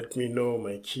 let me know,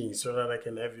 my king, so that I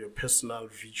can have your personal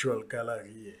virtual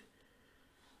gallery here.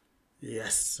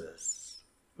 Yes,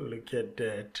 look at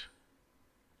that.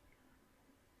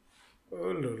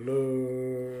 Oh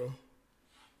la.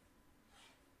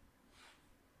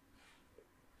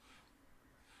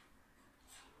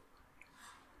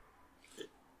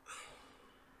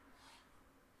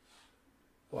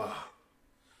 Wow.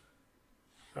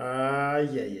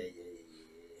 Yeah.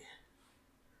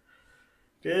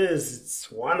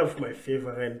 It's one of my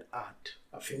favorite art.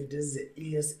 I think this is the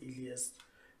earliest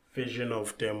version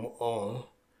of them all.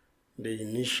 The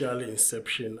initial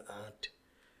inception art.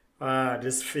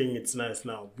 This thing, it's nice.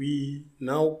 Now we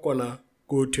gonna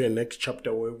go to a next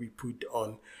chapter where we put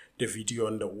on the video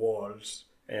on the walls,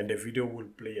 and the video will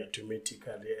play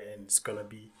automatically, and it's gonna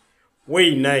be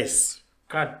way nice.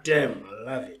 God damn, I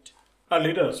love it.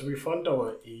 Leaders, we found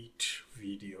our 8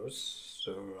 videos,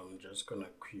 so I'm just gonna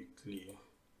quickly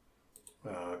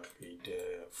create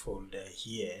a folder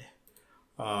here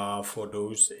for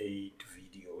those 8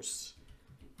 videos.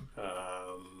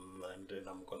 And then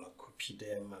I'm gonna copy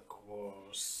them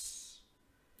across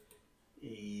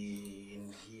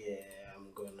in here.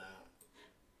 I'm gonna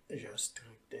just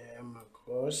drag them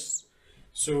across.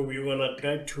 So we're gonna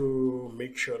try to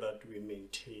make sure that we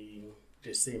maintain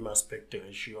the same aspect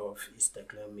ratio of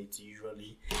Instagram. It's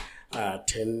usually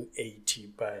 1080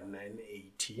 by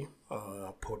 980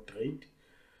 portrait.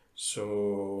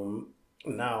 So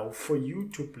now for you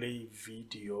to play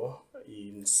video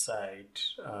inside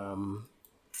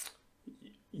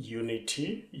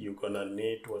Unity, you're gonna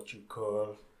need what you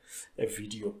call a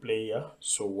video player.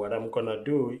 So what I'm gonna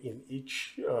do in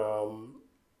each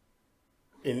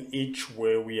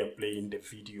where we are playing the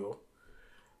video,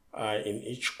 in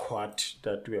each quad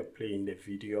that we are playing the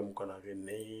video, I'm gonna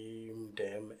rename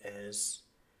them as,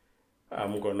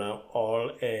 I'm gonna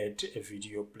all add a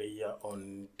video player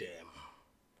on them.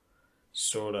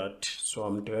 So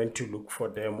I'm trying to look for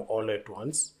them all at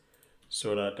once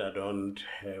so that I don't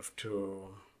have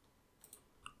to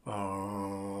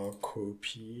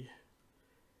copy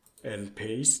and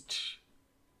paste.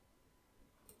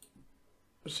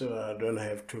 so I don't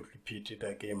have to repeat it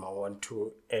again. I want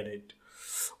to edit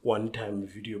one-time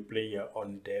video player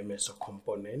on them as a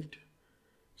component.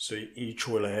 So each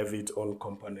will have its own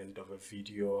component of a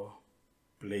video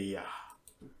player.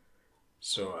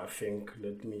 So I think,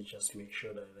 let me just make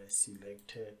sure that I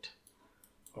selected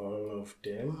all of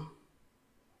them.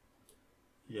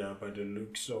 Yeah, by the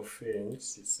looks of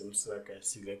things, it seems like I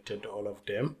selected all of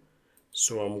them.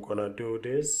 So I'm gonna do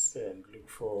this and look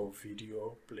for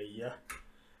video player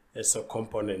as a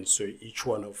component. So each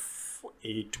one of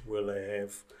it will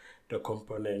have the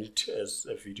component as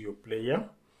a video player.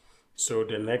 So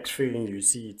the next thing you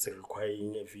see, it's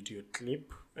requiring a video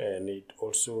clip, and it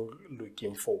also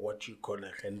looking for what you call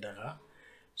a renderer.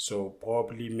 So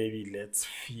probably maybe let's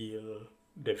fill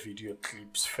the video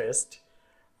clips first.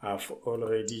 I've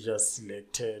already just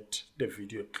selected the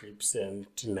video clips and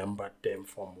numbered them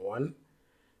from 1.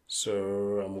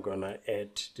 So I'm gonna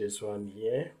add this one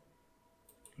here,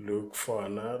 look for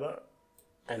another,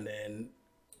 and then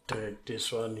drag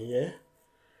this one here,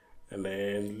 and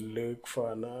then look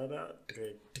for another,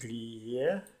 drag 3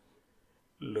 here,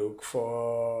 look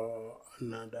for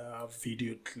another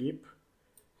video clip,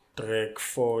 drag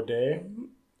 4 there,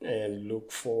 and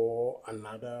look for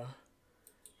another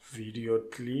video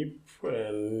clip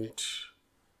and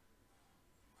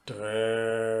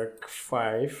drag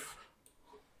 5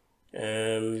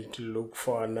 and look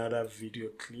for another video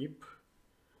clip,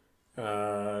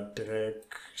 drag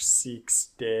 6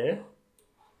 there,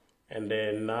 and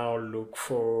then now look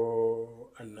for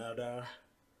another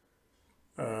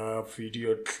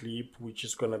video clip which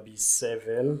is gonna be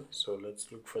 7. So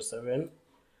let's look for 7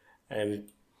 and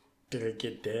drag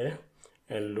it there,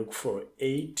 and look for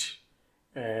 8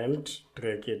 and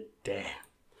drag it there.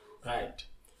 Right,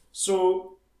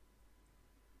 so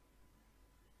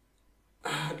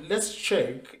let's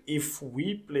check if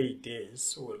we play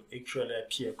this will actually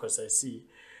appear, because I see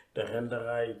the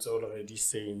renderer, it's already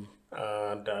saying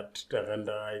that the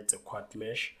renderer is a quad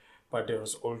mesh, but there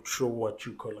was also what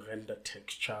you call render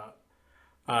texture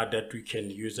that we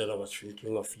can use, that I was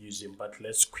thinking of using, but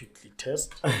let's quickly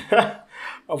test. I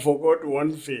forgot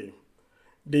one thing.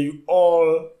 They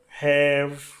all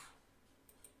have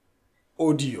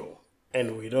audio,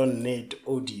 and we don't need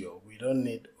audio. We don't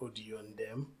need audio on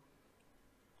them.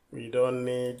 We don't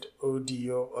need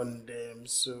audio on them.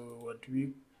 So what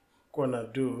we gonna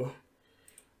do,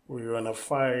 we're gonna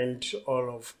find all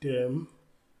of them.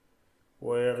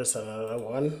 Where is another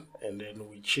one? And then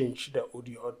we change the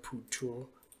audio output to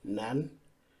none.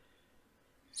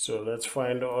 So let's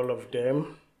find all of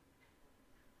them.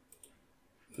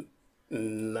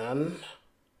 None.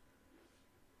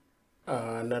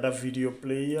 Another video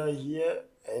player here,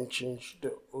 and change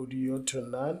the audio to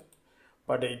none.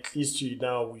 But at least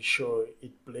now we show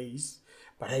it plays.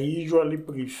 But I usually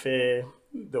prefer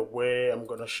the way I'm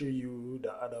gonna show you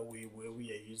the other way, where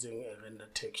we are using a render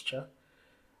texture.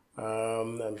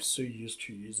 I'm so used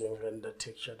to using render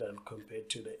texture than compared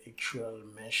to the actual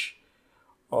mesh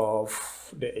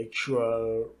of the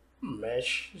actual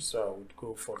mesh. So I would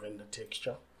go for render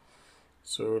texture.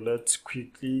 So let's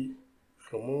quickly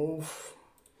remove.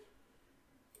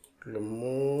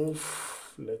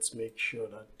 Let's make sure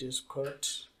that this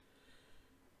cut,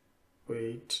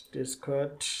 this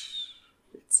cut,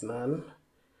 it's none.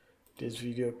 This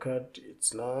video cut,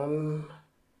 it's none.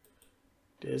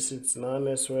 This, it's none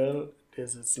as well.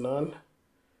 This, it's none.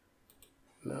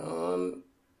 None.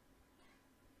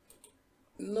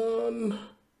 None.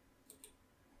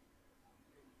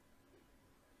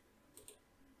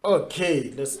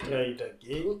 Okay, let's try it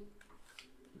again.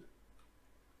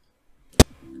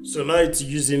 So now it's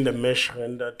using the mesh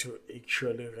render to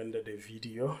actually render the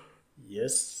video.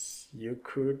 Yes, you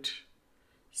could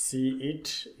see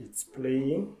it. It's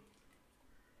playing.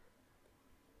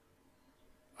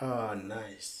 Ah,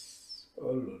 nice.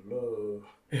 Oh, no.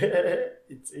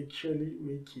 It's actually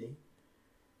working.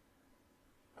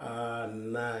 Ah,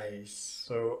 nice.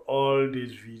 So all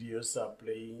these videos are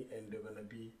playing, and they're gonna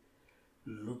be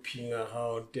looping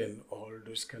around and all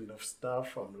those kind of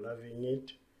stuff. I'm loving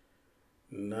it.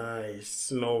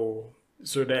 Nice. No,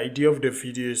 so the idea of the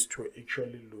video is to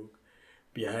actually look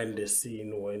behind the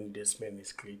scene when this man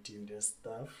is creating this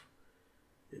stuff.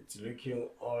 It's looking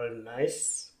all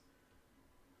nice.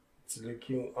 It's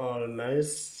looking all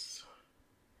nice.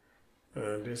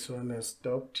 This one has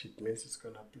stopped. It means it's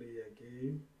gonna play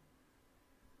again.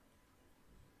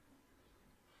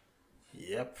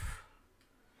 Yep.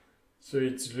 So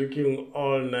it's looking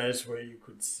all nice, where you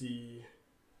could see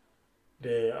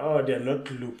they're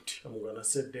not looped. I'm gonna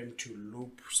set them to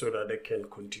loop so that they can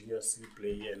continuously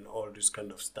play and all this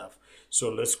kind of stuff. So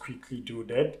let's quickly do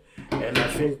that. And I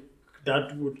think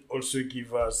that would also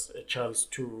give us a chance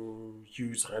to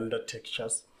use render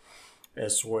textures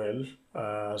as well,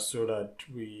 so that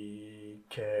we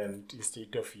can,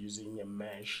 instead of using a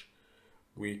mesh,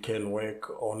 we can work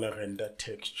on a render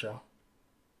texture.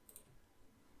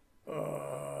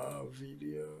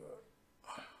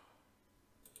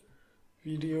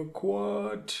 Video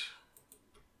quad.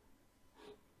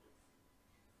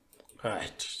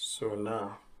 Right, so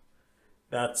now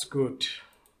that's good.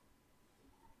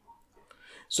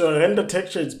 So render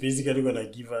texture is basically going to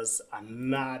give us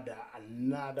another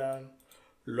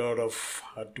lot of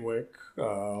hard work,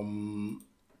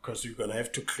 because we're going to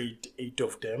have to create 8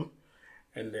 of them,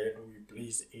 and then we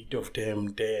place 8 of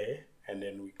them there, and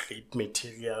then we create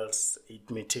materials, 8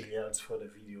 materials for the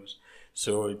videos.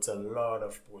 So it's a lot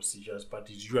of procedures, but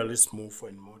it's usually smooth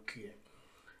and more clear.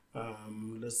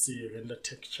 Let's see, render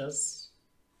textures,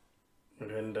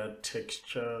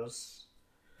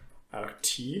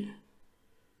 RT.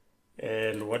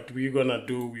 And what we're gonna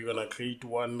do, we're gonna create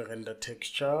one render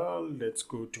texture. Let's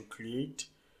go to create,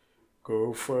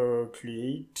 go for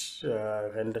create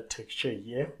render texture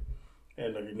here,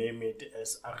 and rename it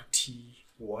as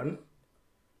RT1.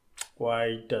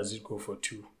 Why does it go for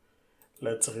 2?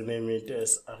 Let's rename it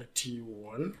as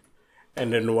RT1.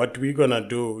 And then what we're gonna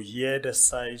do here, the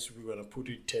size, we're gonna put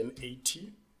it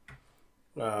 1080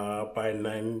 by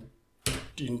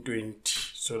 1920,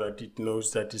 so that it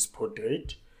knows that it's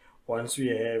portrait. Once we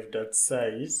have that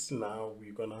size, now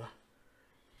we're gonna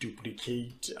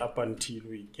duplicate up until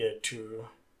we get to,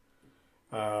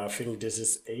 I think this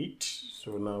is 8.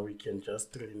 So now we can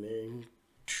just rename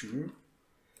 2,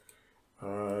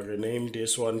 rename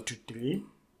this one to 3,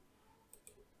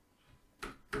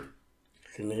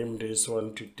 rename this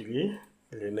one to 3,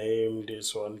 rename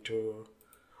this one to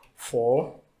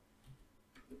 4,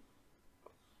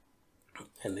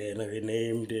 and then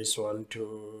rename this one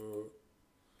to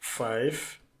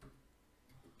 5,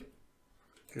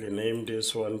 rename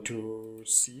this one to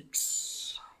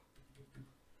 6,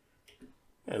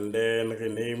 and then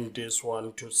rename this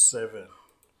one to 7,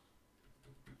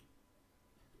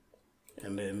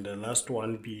 and then the last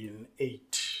one being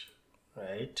 8,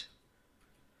 right?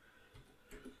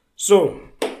 So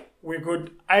we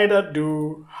could either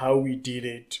do how we did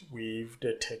it with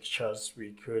the textures.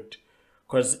 We could,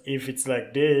 because if it's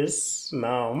like this,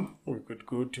 now we could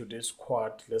go to this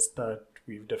quad. Let's start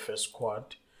with the first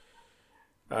quad.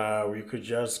 We could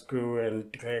just go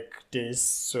and drag this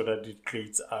so that it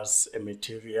creates us a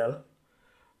material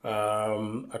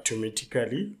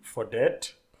automatically for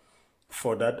that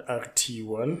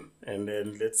RT1. And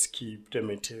then let's keep the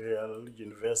material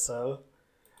universal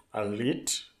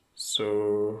unlit.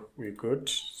 So we're good.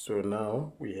 So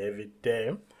now we have it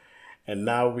there. And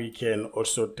now we can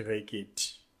also drag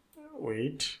it.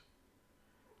 Wait.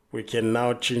 We can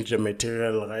now change the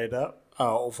material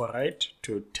override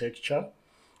to texture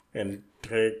and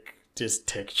drag this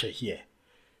texture here.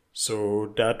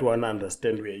 So that one,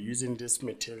 understand we are using this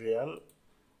material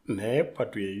there,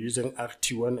 but we are using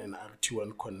RT1, and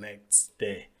RT1 connects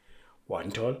there.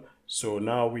 One tool. So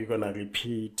now we're gonna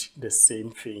repeat the same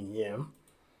thing here.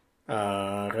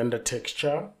 Render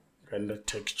texture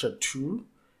 2,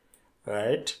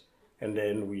 right? And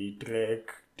then we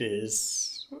drag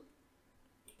this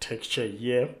texture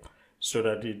here so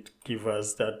that it gives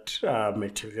us that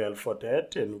material for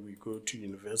that, and we go to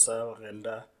universal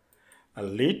render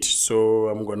unlit. So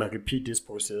I'm gonna repeat this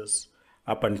process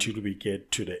up until we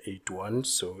get to the 8 one.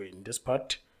 So in this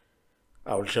part,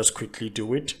 I'll just quickly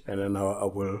do it, and then I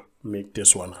will make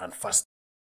this one run fast.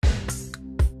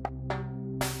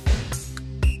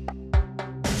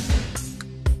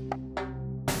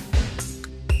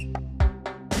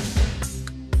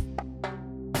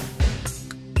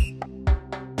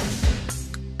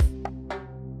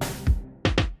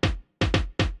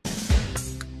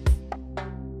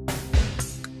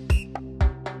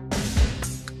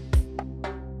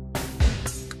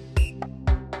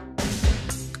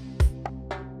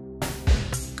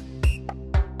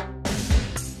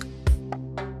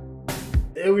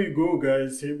 Here we go,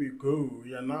 guys. Here we go.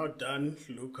 We are now done.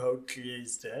 Look how clear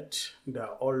is that. They're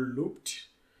all looped.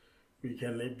 We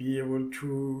can be able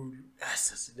to,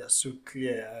 yes, they're so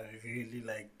clear. I really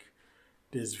like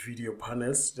these video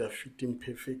panels. They're fitting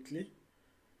perfectly.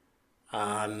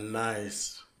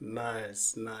 Nice.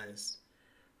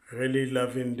 Really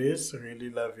loving this.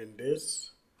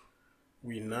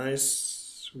 We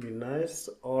nice.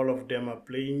 All of them are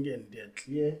playing and they're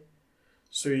clear.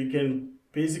 So you can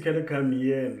basically come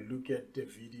here and look at the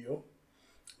video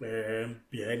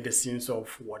behind the scenes of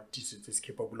what Tiisetso is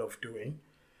capable of doing,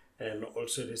 and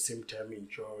also at the same time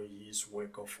enjoy his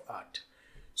work of art.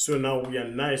 So now we are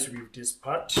nice with this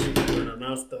part. We're gonna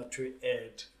now start to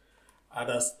add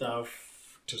other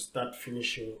stuff to start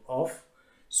finishing off.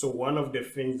 So one of the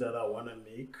things that I want to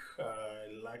make,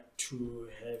 I like to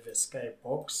have a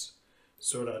skybox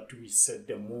so that we set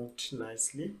the mood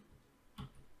nicely.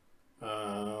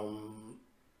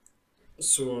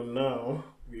 So now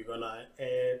we're gonna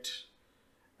add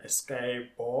a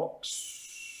skybox.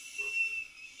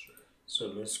 So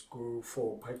let's go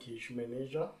for package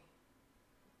manager.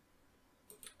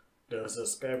 There's a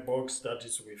skybox that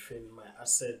is within my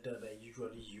asset that I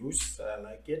usually use. I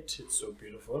like it, it's so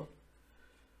beautiful.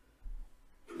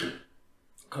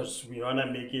 Because we wanna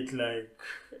make it like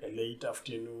a late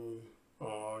afternoon,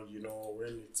 or you know,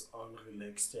 when it's all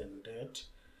relaxed and that.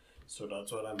 So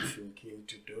that's what I'm thinking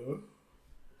to do.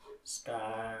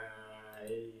 Sky,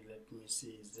 let me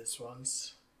see, is this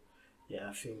one's? Yeah,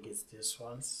 I think it's this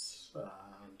one's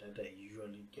that I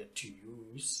usually get to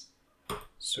use.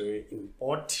 So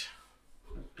import,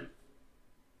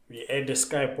 we add the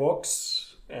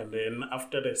skybox, and then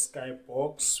after the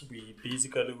skybox, we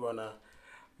basically gonna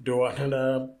do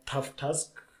another tough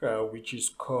task, which is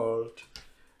called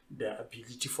the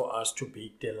ability for us to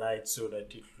bake the light so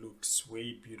that it looks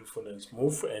way beautiful and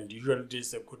smooth. And usually this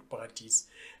is a good practice,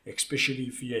 especially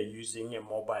if you are using a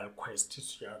mobile quest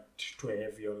to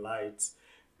have your lights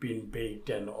being baked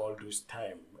and all those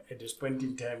time. At this point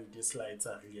in time, these lights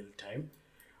are real time,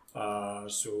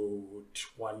 so would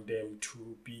want them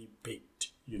to be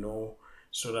baked, you know,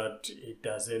 so that it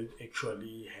doesn't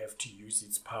actually have to use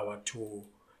its power to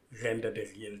render the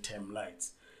real time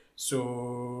lights.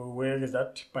 So where is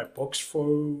that? My box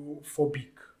for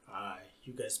big.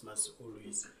 You guys must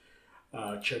always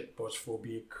check box for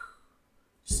big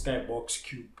skybox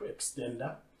cube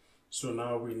extender. So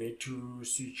now we need to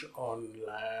switch on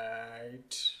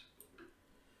light,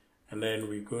 and then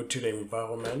we go to the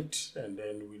environment, and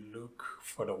then we look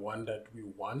for the one that we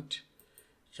want.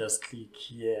 Just click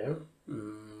here.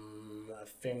 I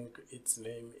think its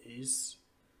name is,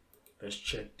 let's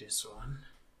check this one.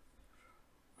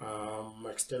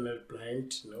 External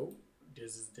blind, no,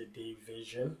 this is the day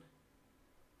version.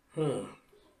 I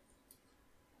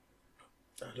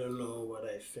don't know what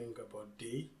I think about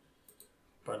day,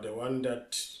 but the one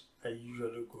that I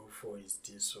usually go for is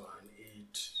this one.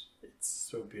 It's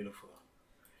so beautiful.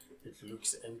 It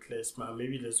looks endless.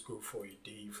 Maybe let's go for a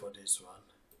day for this one.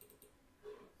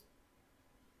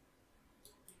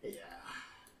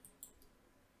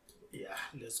 Yeah,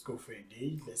 let's go for a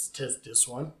day. Let's test this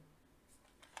one.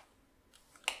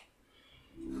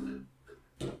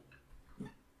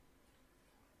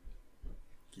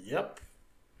 Yep,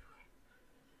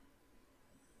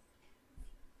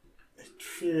 it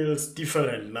feels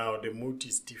different now. The mood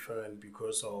is different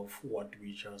because of what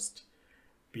we just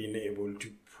been able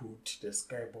to put. The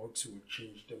skybox will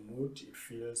change the mood. It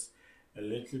feels a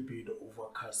little bit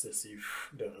overcast, as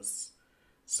if there's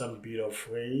some bit of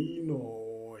rain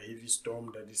or heavy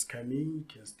storm that is coming. You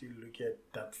can still look at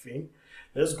that thing.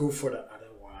 Let's go for the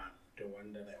other one, the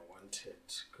one that I wanted,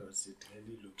 because it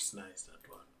really looks nice, that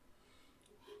one.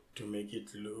 To make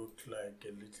it look like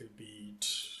a little bit,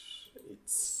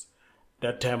 it's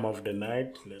that time of the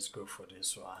night. Let's go for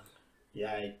this one.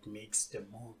 Yeah, it makes the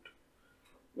mood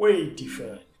way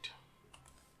different.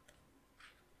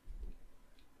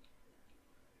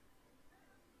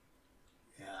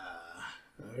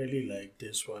 I really like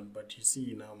this one, but you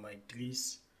see now my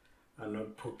grills are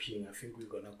not popping. I think we're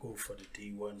gonna go for the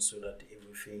day one so that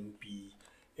everything be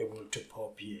able to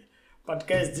pop here. But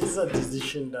guys, this is a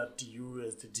decision that you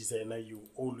as the designer, you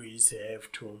always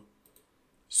have to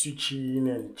switch in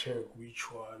and check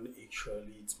which one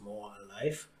actually it's more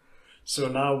alive. So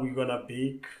now we're gonna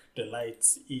bake the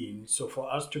lights in. So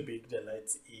for us to bake the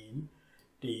lights in,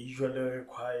 they usually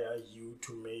require you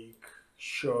to make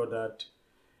sure that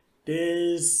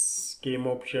this game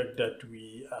object that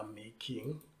we are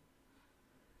making,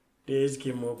 this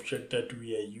game object that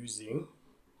we are using,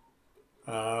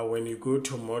 when you go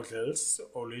to models,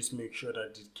 always make sure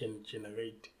that it can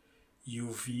generate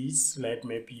UVs, light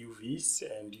map UVs,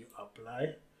 and you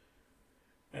apply.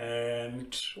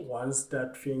 And once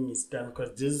that thing is done,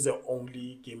 because this is the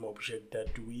only game object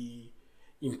that we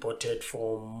imported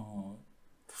from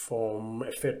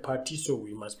a third party, so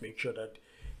we must make sure that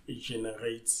it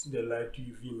generates the light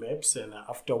UV maps, and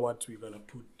afterwards we're gonna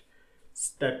put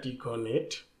static on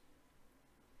it,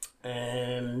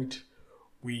 and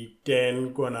we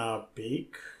then gonna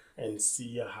bake and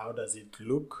see how does it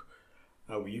look.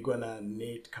 Are we gonna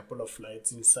need a couple of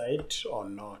lights inside or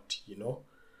not, you know?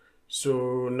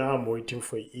 So now I'm waiting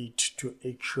for it to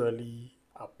actually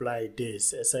apply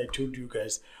this. As I told you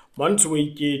guys, once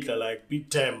we get like big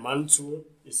time, Mansu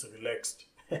is relaxed.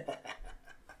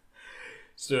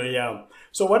 So yeah,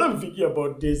 so what I'm thinking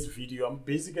about this video, I'm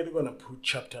basically gonna put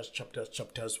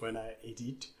chapters when I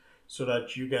edit, so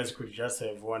that you guys could just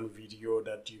have one video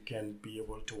that you can be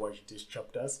able to watch these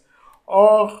chapters.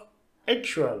 Or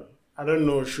actual, I don't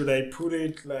know, should I put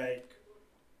it like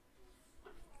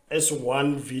as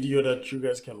one video that you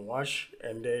guys can watch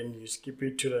and then you skip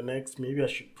it to the next? Maybe I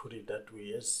should put it that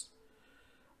way, as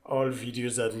all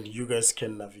videos that you guys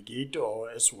can navigate, or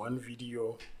as one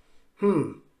video.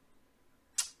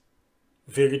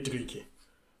 Very tricky.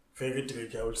 Very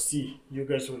tricky. I will see. You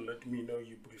guys will let me know.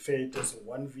 You prefer it as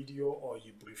one video, or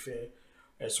you prefer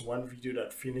as one video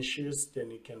that finishes,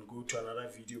 then you can go to another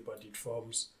video, but it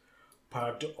forms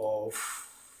part of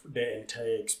the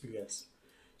entire experience.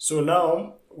 So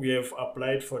now we have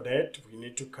applied for that. We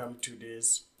need to come to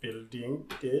this building,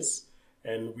 this,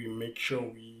 and we make sure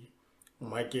we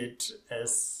mark it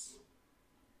as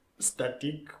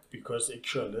static, because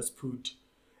actually, let's put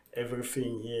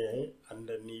everything here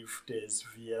underneath this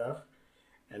VR,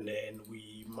 and then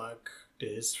we mark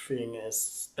this thing as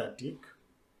static.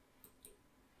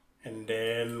 And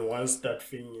then once that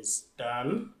thing is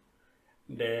done,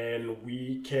 then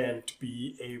we can't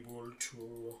be able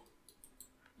to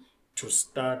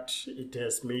start. It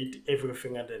has made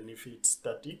everything underneath it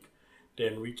static.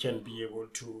 Then we can be able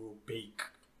to bake.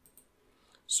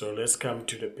 So let's come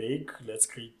to the bake. Let's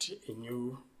create a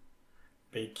new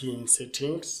baking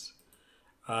settings.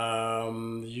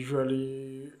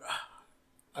 Usually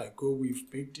I go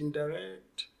with baked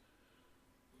indirect.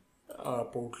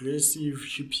 Progressive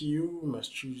GPU,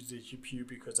 must choose the GPU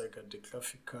because I got the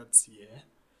graphic cards here.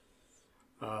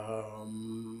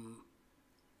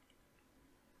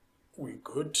 We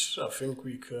good. I think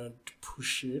we can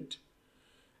push it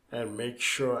and make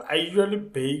sure. I usually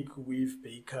bake with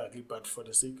bakery, but for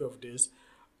the sake of this,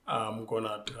 I'm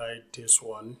gonna try this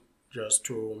one just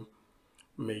to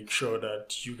make sure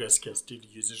that you guys can still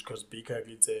use it, because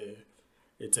bakery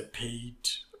it's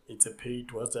a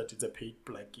paid what's that? It's a paid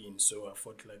plugin. So I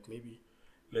thought like maybe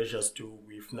let's just do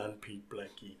with non-paid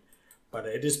plugin. But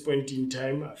at this point in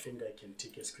time, I think I can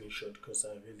take a screenshot because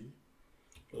I really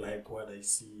like what I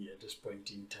see at this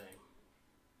point in time.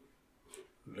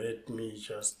 Let me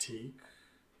just take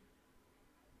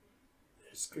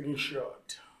a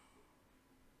screenshot.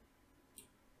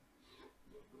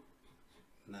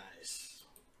 Nice.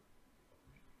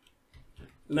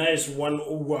 Nice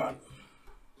 101.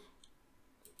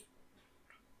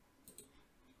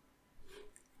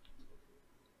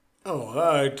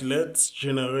 Alright, let's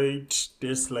generate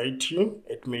this lighting.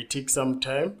 It may take some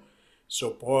time,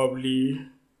 so probably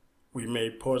we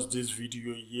may pause this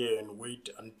video here and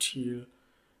wait until,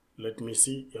 let me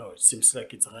see. Oh, it seems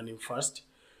like it's running fast.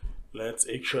 Let's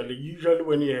usually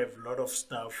when you have a lot of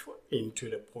stuff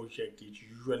into the project, it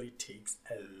usually takes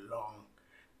a long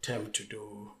time to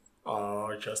do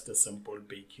just a simple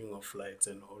baking of lights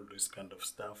and all this kind of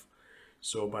stuff.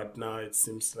 So, but now it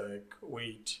seems like,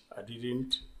 wait,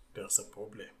 there's a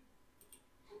problem.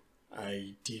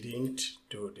 I didn't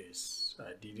do this.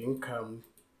 I didn't come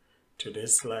to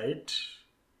this slide.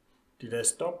 Did I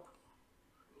stop?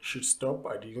 Should stop.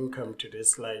 I didn't come to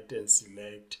this slide and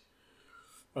select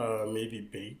maybe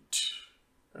baked.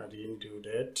 I didn't do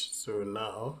that. So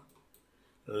now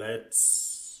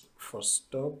let's for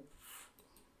stop.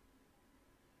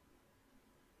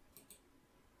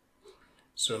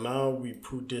 So now we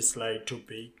put this slide to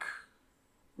bake.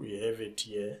 We have it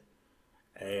here,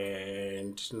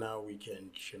 and now we can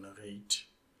generate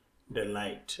the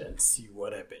light and see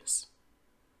what happens.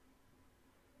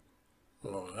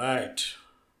 All right.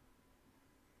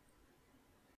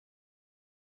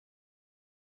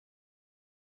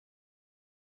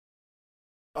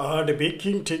 The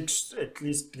baking takes at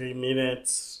least 3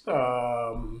 minutes, 3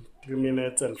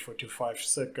 minutes and 45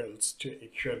 seconds to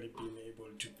actually being able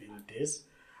to build this.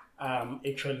 I'm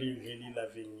actually really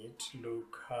loving it.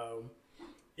 Look how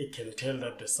it can tell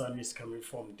that the sun is coming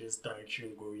from this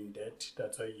direction going that.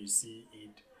 That's why you see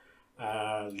it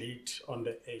lit on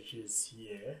the edges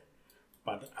here,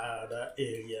 but other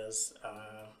areas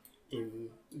are in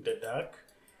the dark.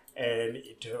 And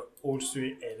it also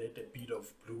added a bit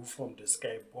of blue from the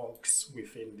skybox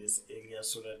within this area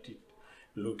so that it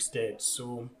looks dead.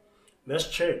 So let's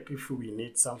check if we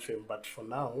need something, but for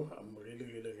now I'm really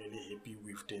happy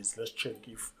with this. Let's check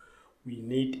if we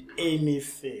need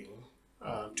anything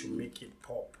to make it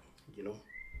pop, you know.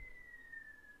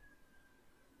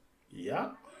 Yeah.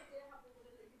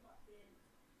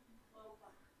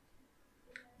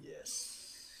 Yes.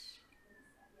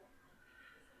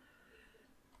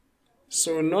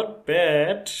 So not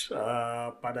bad,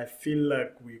 but I feel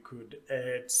like we could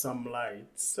add some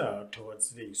lights towards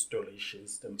the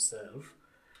installations themselves.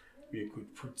 We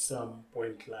could put some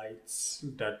point lights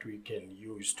that we can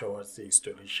use towards the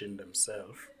installation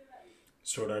themselves,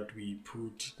 so that we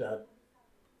put that,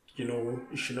 you know,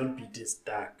 it should not be this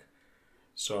dark.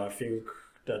 So I think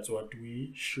that's what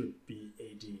we should be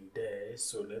adding there.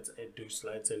 So let's add those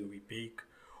lights and we bake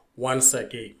once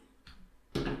again.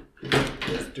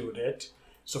 Let's do that.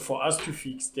 So for us to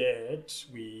fix that,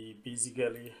 we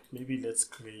basically, maybe let's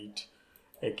create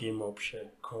a game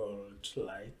object called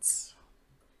lights.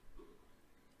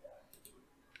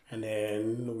 And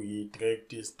then we drag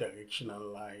this directional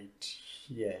light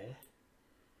here,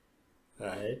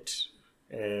 right?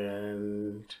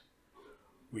 And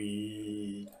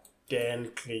we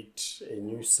then create a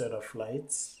new set of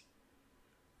lights.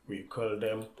 We call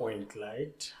them point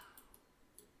light.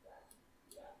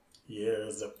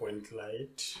 Here's the point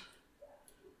light.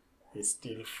 It's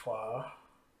still far.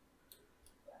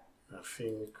 I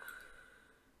think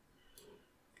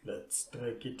let's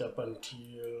drag it up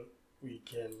until we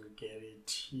can get it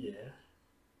here.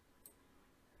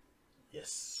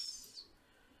 Yes.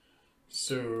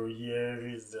 So here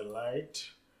is the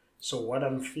light. So what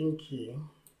I'm thinking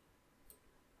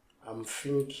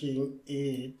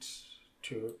it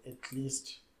to at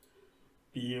least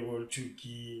be able to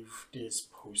give this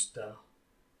poster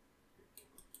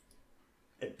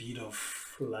a bit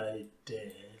of light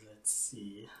there. Let's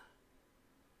see,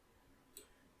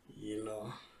 you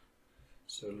know.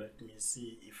 So let me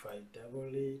see if I double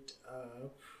it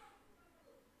up,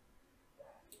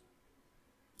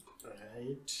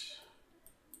 right?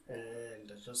 And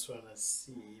I just want to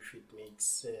see if it makes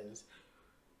sense.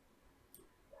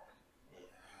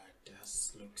 Yeah, it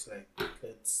does. Looks like,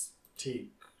 let's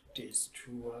take these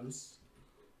two ones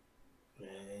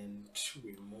and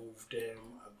we move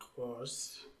them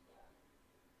across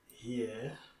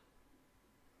here.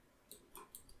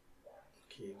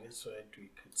 Okay, that's what we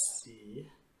could see.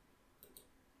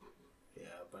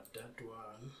 Yeah, but that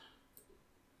one,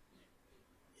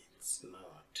 it's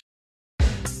not.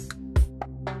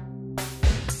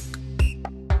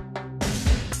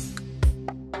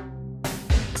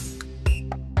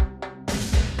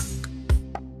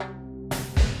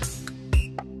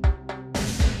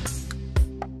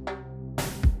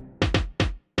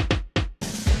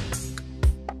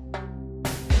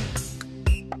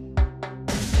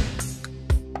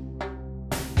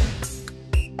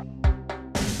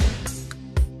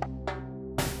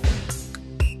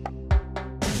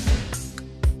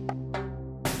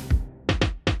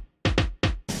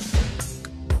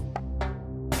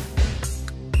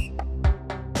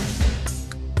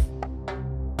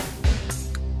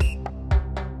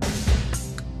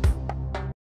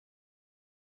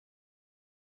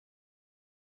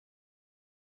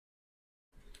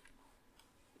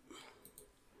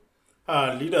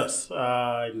 Leaders,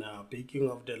 now baking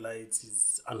of the lights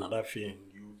is another thing.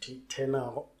 You take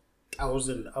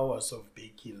 10,000 hours of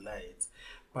baking lights,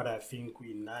 but I think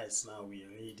we're nice now. We're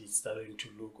already starting to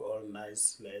look all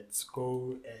nice. Let's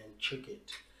go and check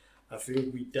it. I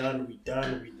think we're done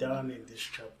in this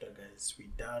chapter, guys.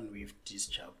 We're done with this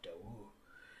chapter. Oh,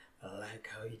 I like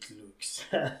how it looks.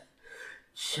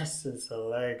 Yes, I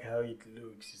like how it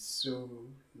looks. It's so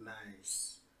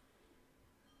nice.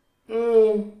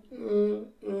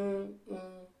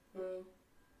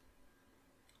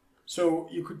 So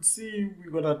you could see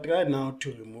we're gonna try now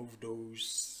to remove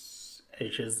those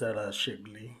edges that are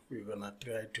shiggly. We're gonna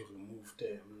try to remove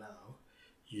them now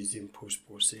using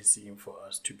post-processing for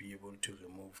us to be able to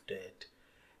remove that.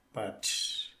 But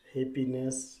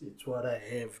happiness, it's what I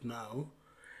have now.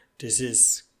 This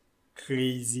is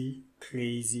crazy.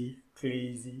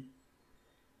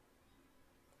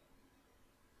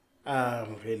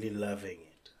 I'm really loving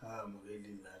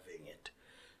it.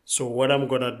 So what I'm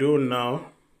gonna do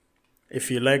now, if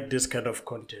you like this kind of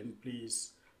content,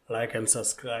 please like and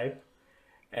subscribe.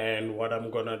 And what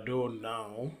I'm gonna do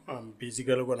now, I'm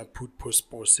basically gonna put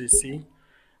post-processing,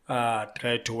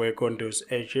 try to work on those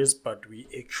edges, but we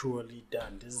actually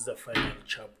done. This is the final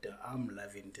chapter. I'm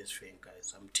loving this thing,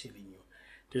 guys. I'm telling you,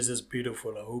 this is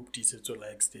beautiful. I hope Tiisetso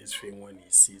likes this thing when he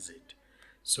sees it.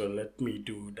 So let me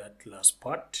do that last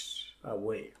part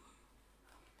away.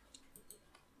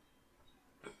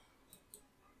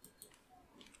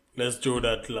 Let's do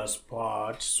that last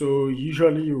part. So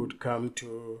usually you would come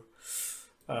to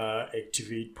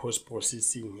activate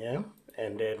post-processing here,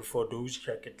 and then for those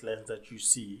jacket lines that you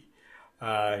see,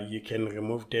 you can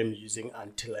remove them using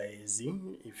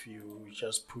anti-aliasing. If you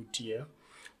just put here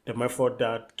the method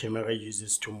that camera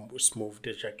uses to smooth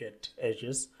the jacket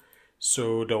edges.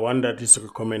 So the one that is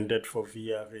recommended for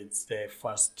VR, it's the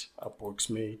fast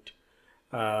approximate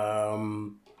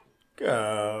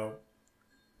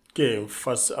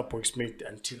fast approximate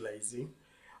anti-aliasing.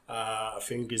 I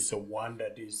think it's the one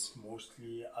that is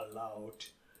mostly allowed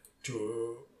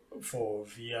for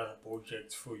VR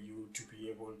projects for you to be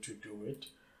able to do it.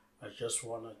 I just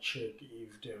want to check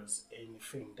if there's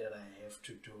anything that I have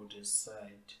to do this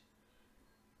side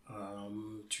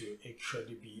to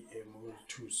actually be able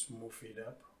to smooth it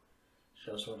up.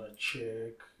 Just want to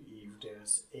check if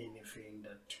there's anything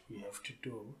that we have to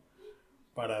do.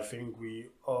 But I think we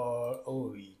are.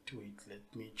 Oh wait,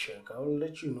 let me check. I'll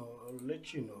let you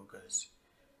know, guys.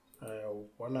 I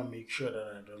want to make sure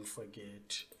that I don't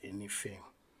forget anything,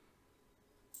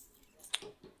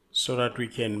 so that we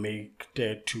can make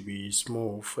that to be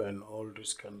smooth and all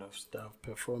this kind of stuff.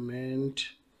 Performant.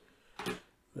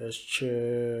 Let's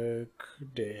check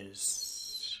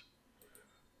this.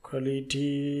 Quality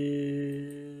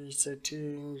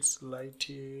settings,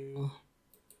 lighting.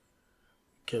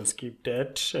 Can skip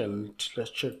that, and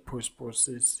let's check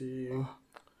post-processing.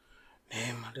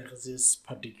 There is this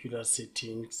particular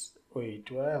settings. Wait,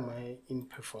 why am I in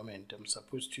performant? I'm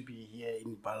supposed to be here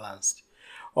in balanced.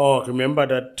 Oh, remember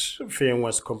that thing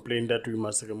was complained that we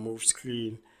must remove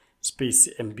screen space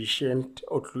ambient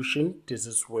occlusion. This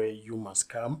is where you must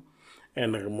come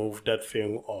and remove that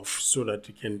thing off so that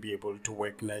you can be able to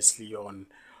work nicely on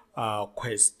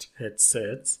Quest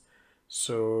headsets.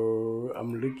 So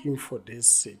I'm looking for these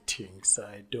settings.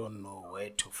 I don't know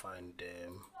where to find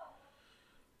them.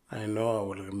 I know I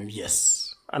will remember.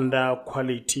 Yes, under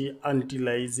quality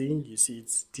anti-aliasing, you see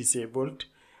it's disabled.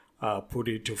 Put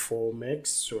it to 4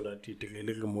 max so that it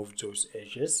really removes those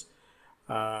edges.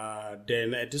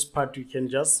 Then at this part we can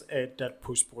just add that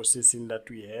post-processing that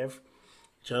we have,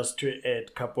 just to add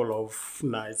a couple of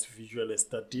nice visual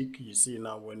aesthetic. You see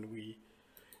now when we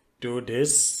do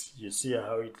this, you see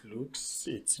how it looks.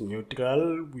 It's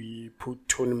neutral. We put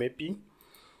tone mapping.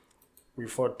 We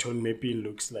thought tone mapping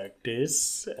looks like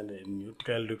this, and then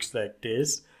neutral looks like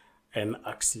this, and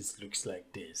axis looks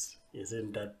like this.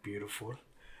 Isn't that beautiful?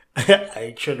 I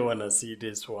actually want to see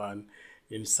this one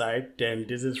inside. Then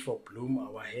this is for bloom.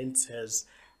 Our hands has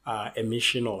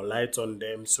emission or lights on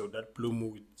them, so that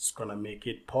bloom is gonna make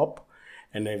it pop.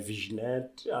 And a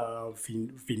vignette,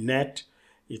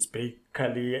 it's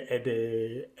basically at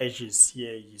the edges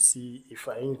here. You see, if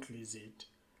I increase it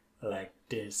like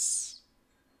this,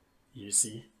 you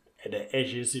see at the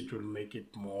edges it will make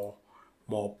it more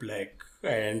black,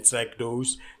 and it's like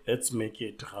those. Let's make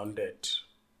it rounded.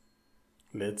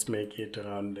 Let's make it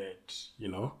rounded,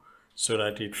 so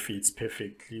that it fits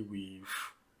perfectly with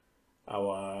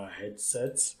our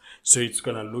headsets. So it's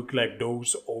gonna look like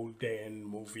those olden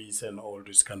movies and all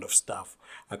this kind of stuff.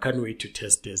 I can't wait to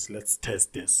test this. Let's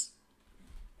test this.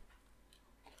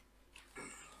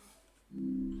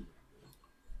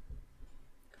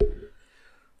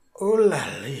 Oh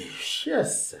lally,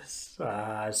 yes,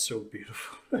 so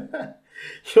beautiful.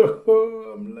 Yo,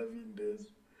 I'm loving this.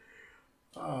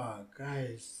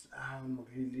 Guys, I'm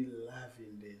really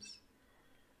loving this.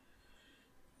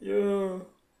 Yo,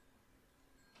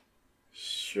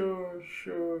 sure.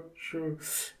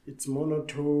 It's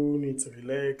monotone, it's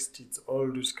relaxed, it's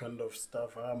all this kind of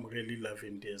stuff. I'm really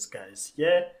loving this, guys.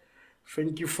 Yeah,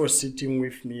 thank you for sitting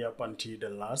with me up until the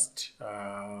last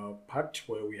part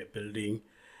where we are building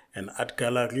an art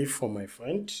gallery for my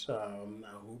friend.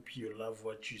 I hope you love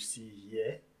what you see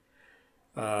here.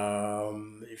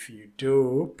 If you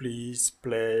do, please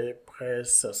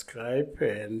press subscribe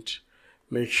and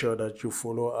make sure that you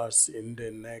follow us in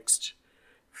the next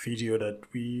video that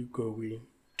we're going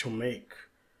to make.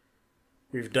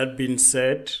 With that being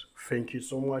said, thank you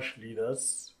so much,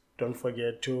 leaders. Don't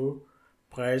forget to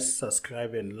press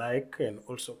subscribe and like, and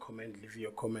also leave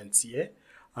your comments here.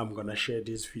 I'm gonna share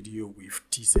this video with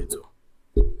Tiisetso.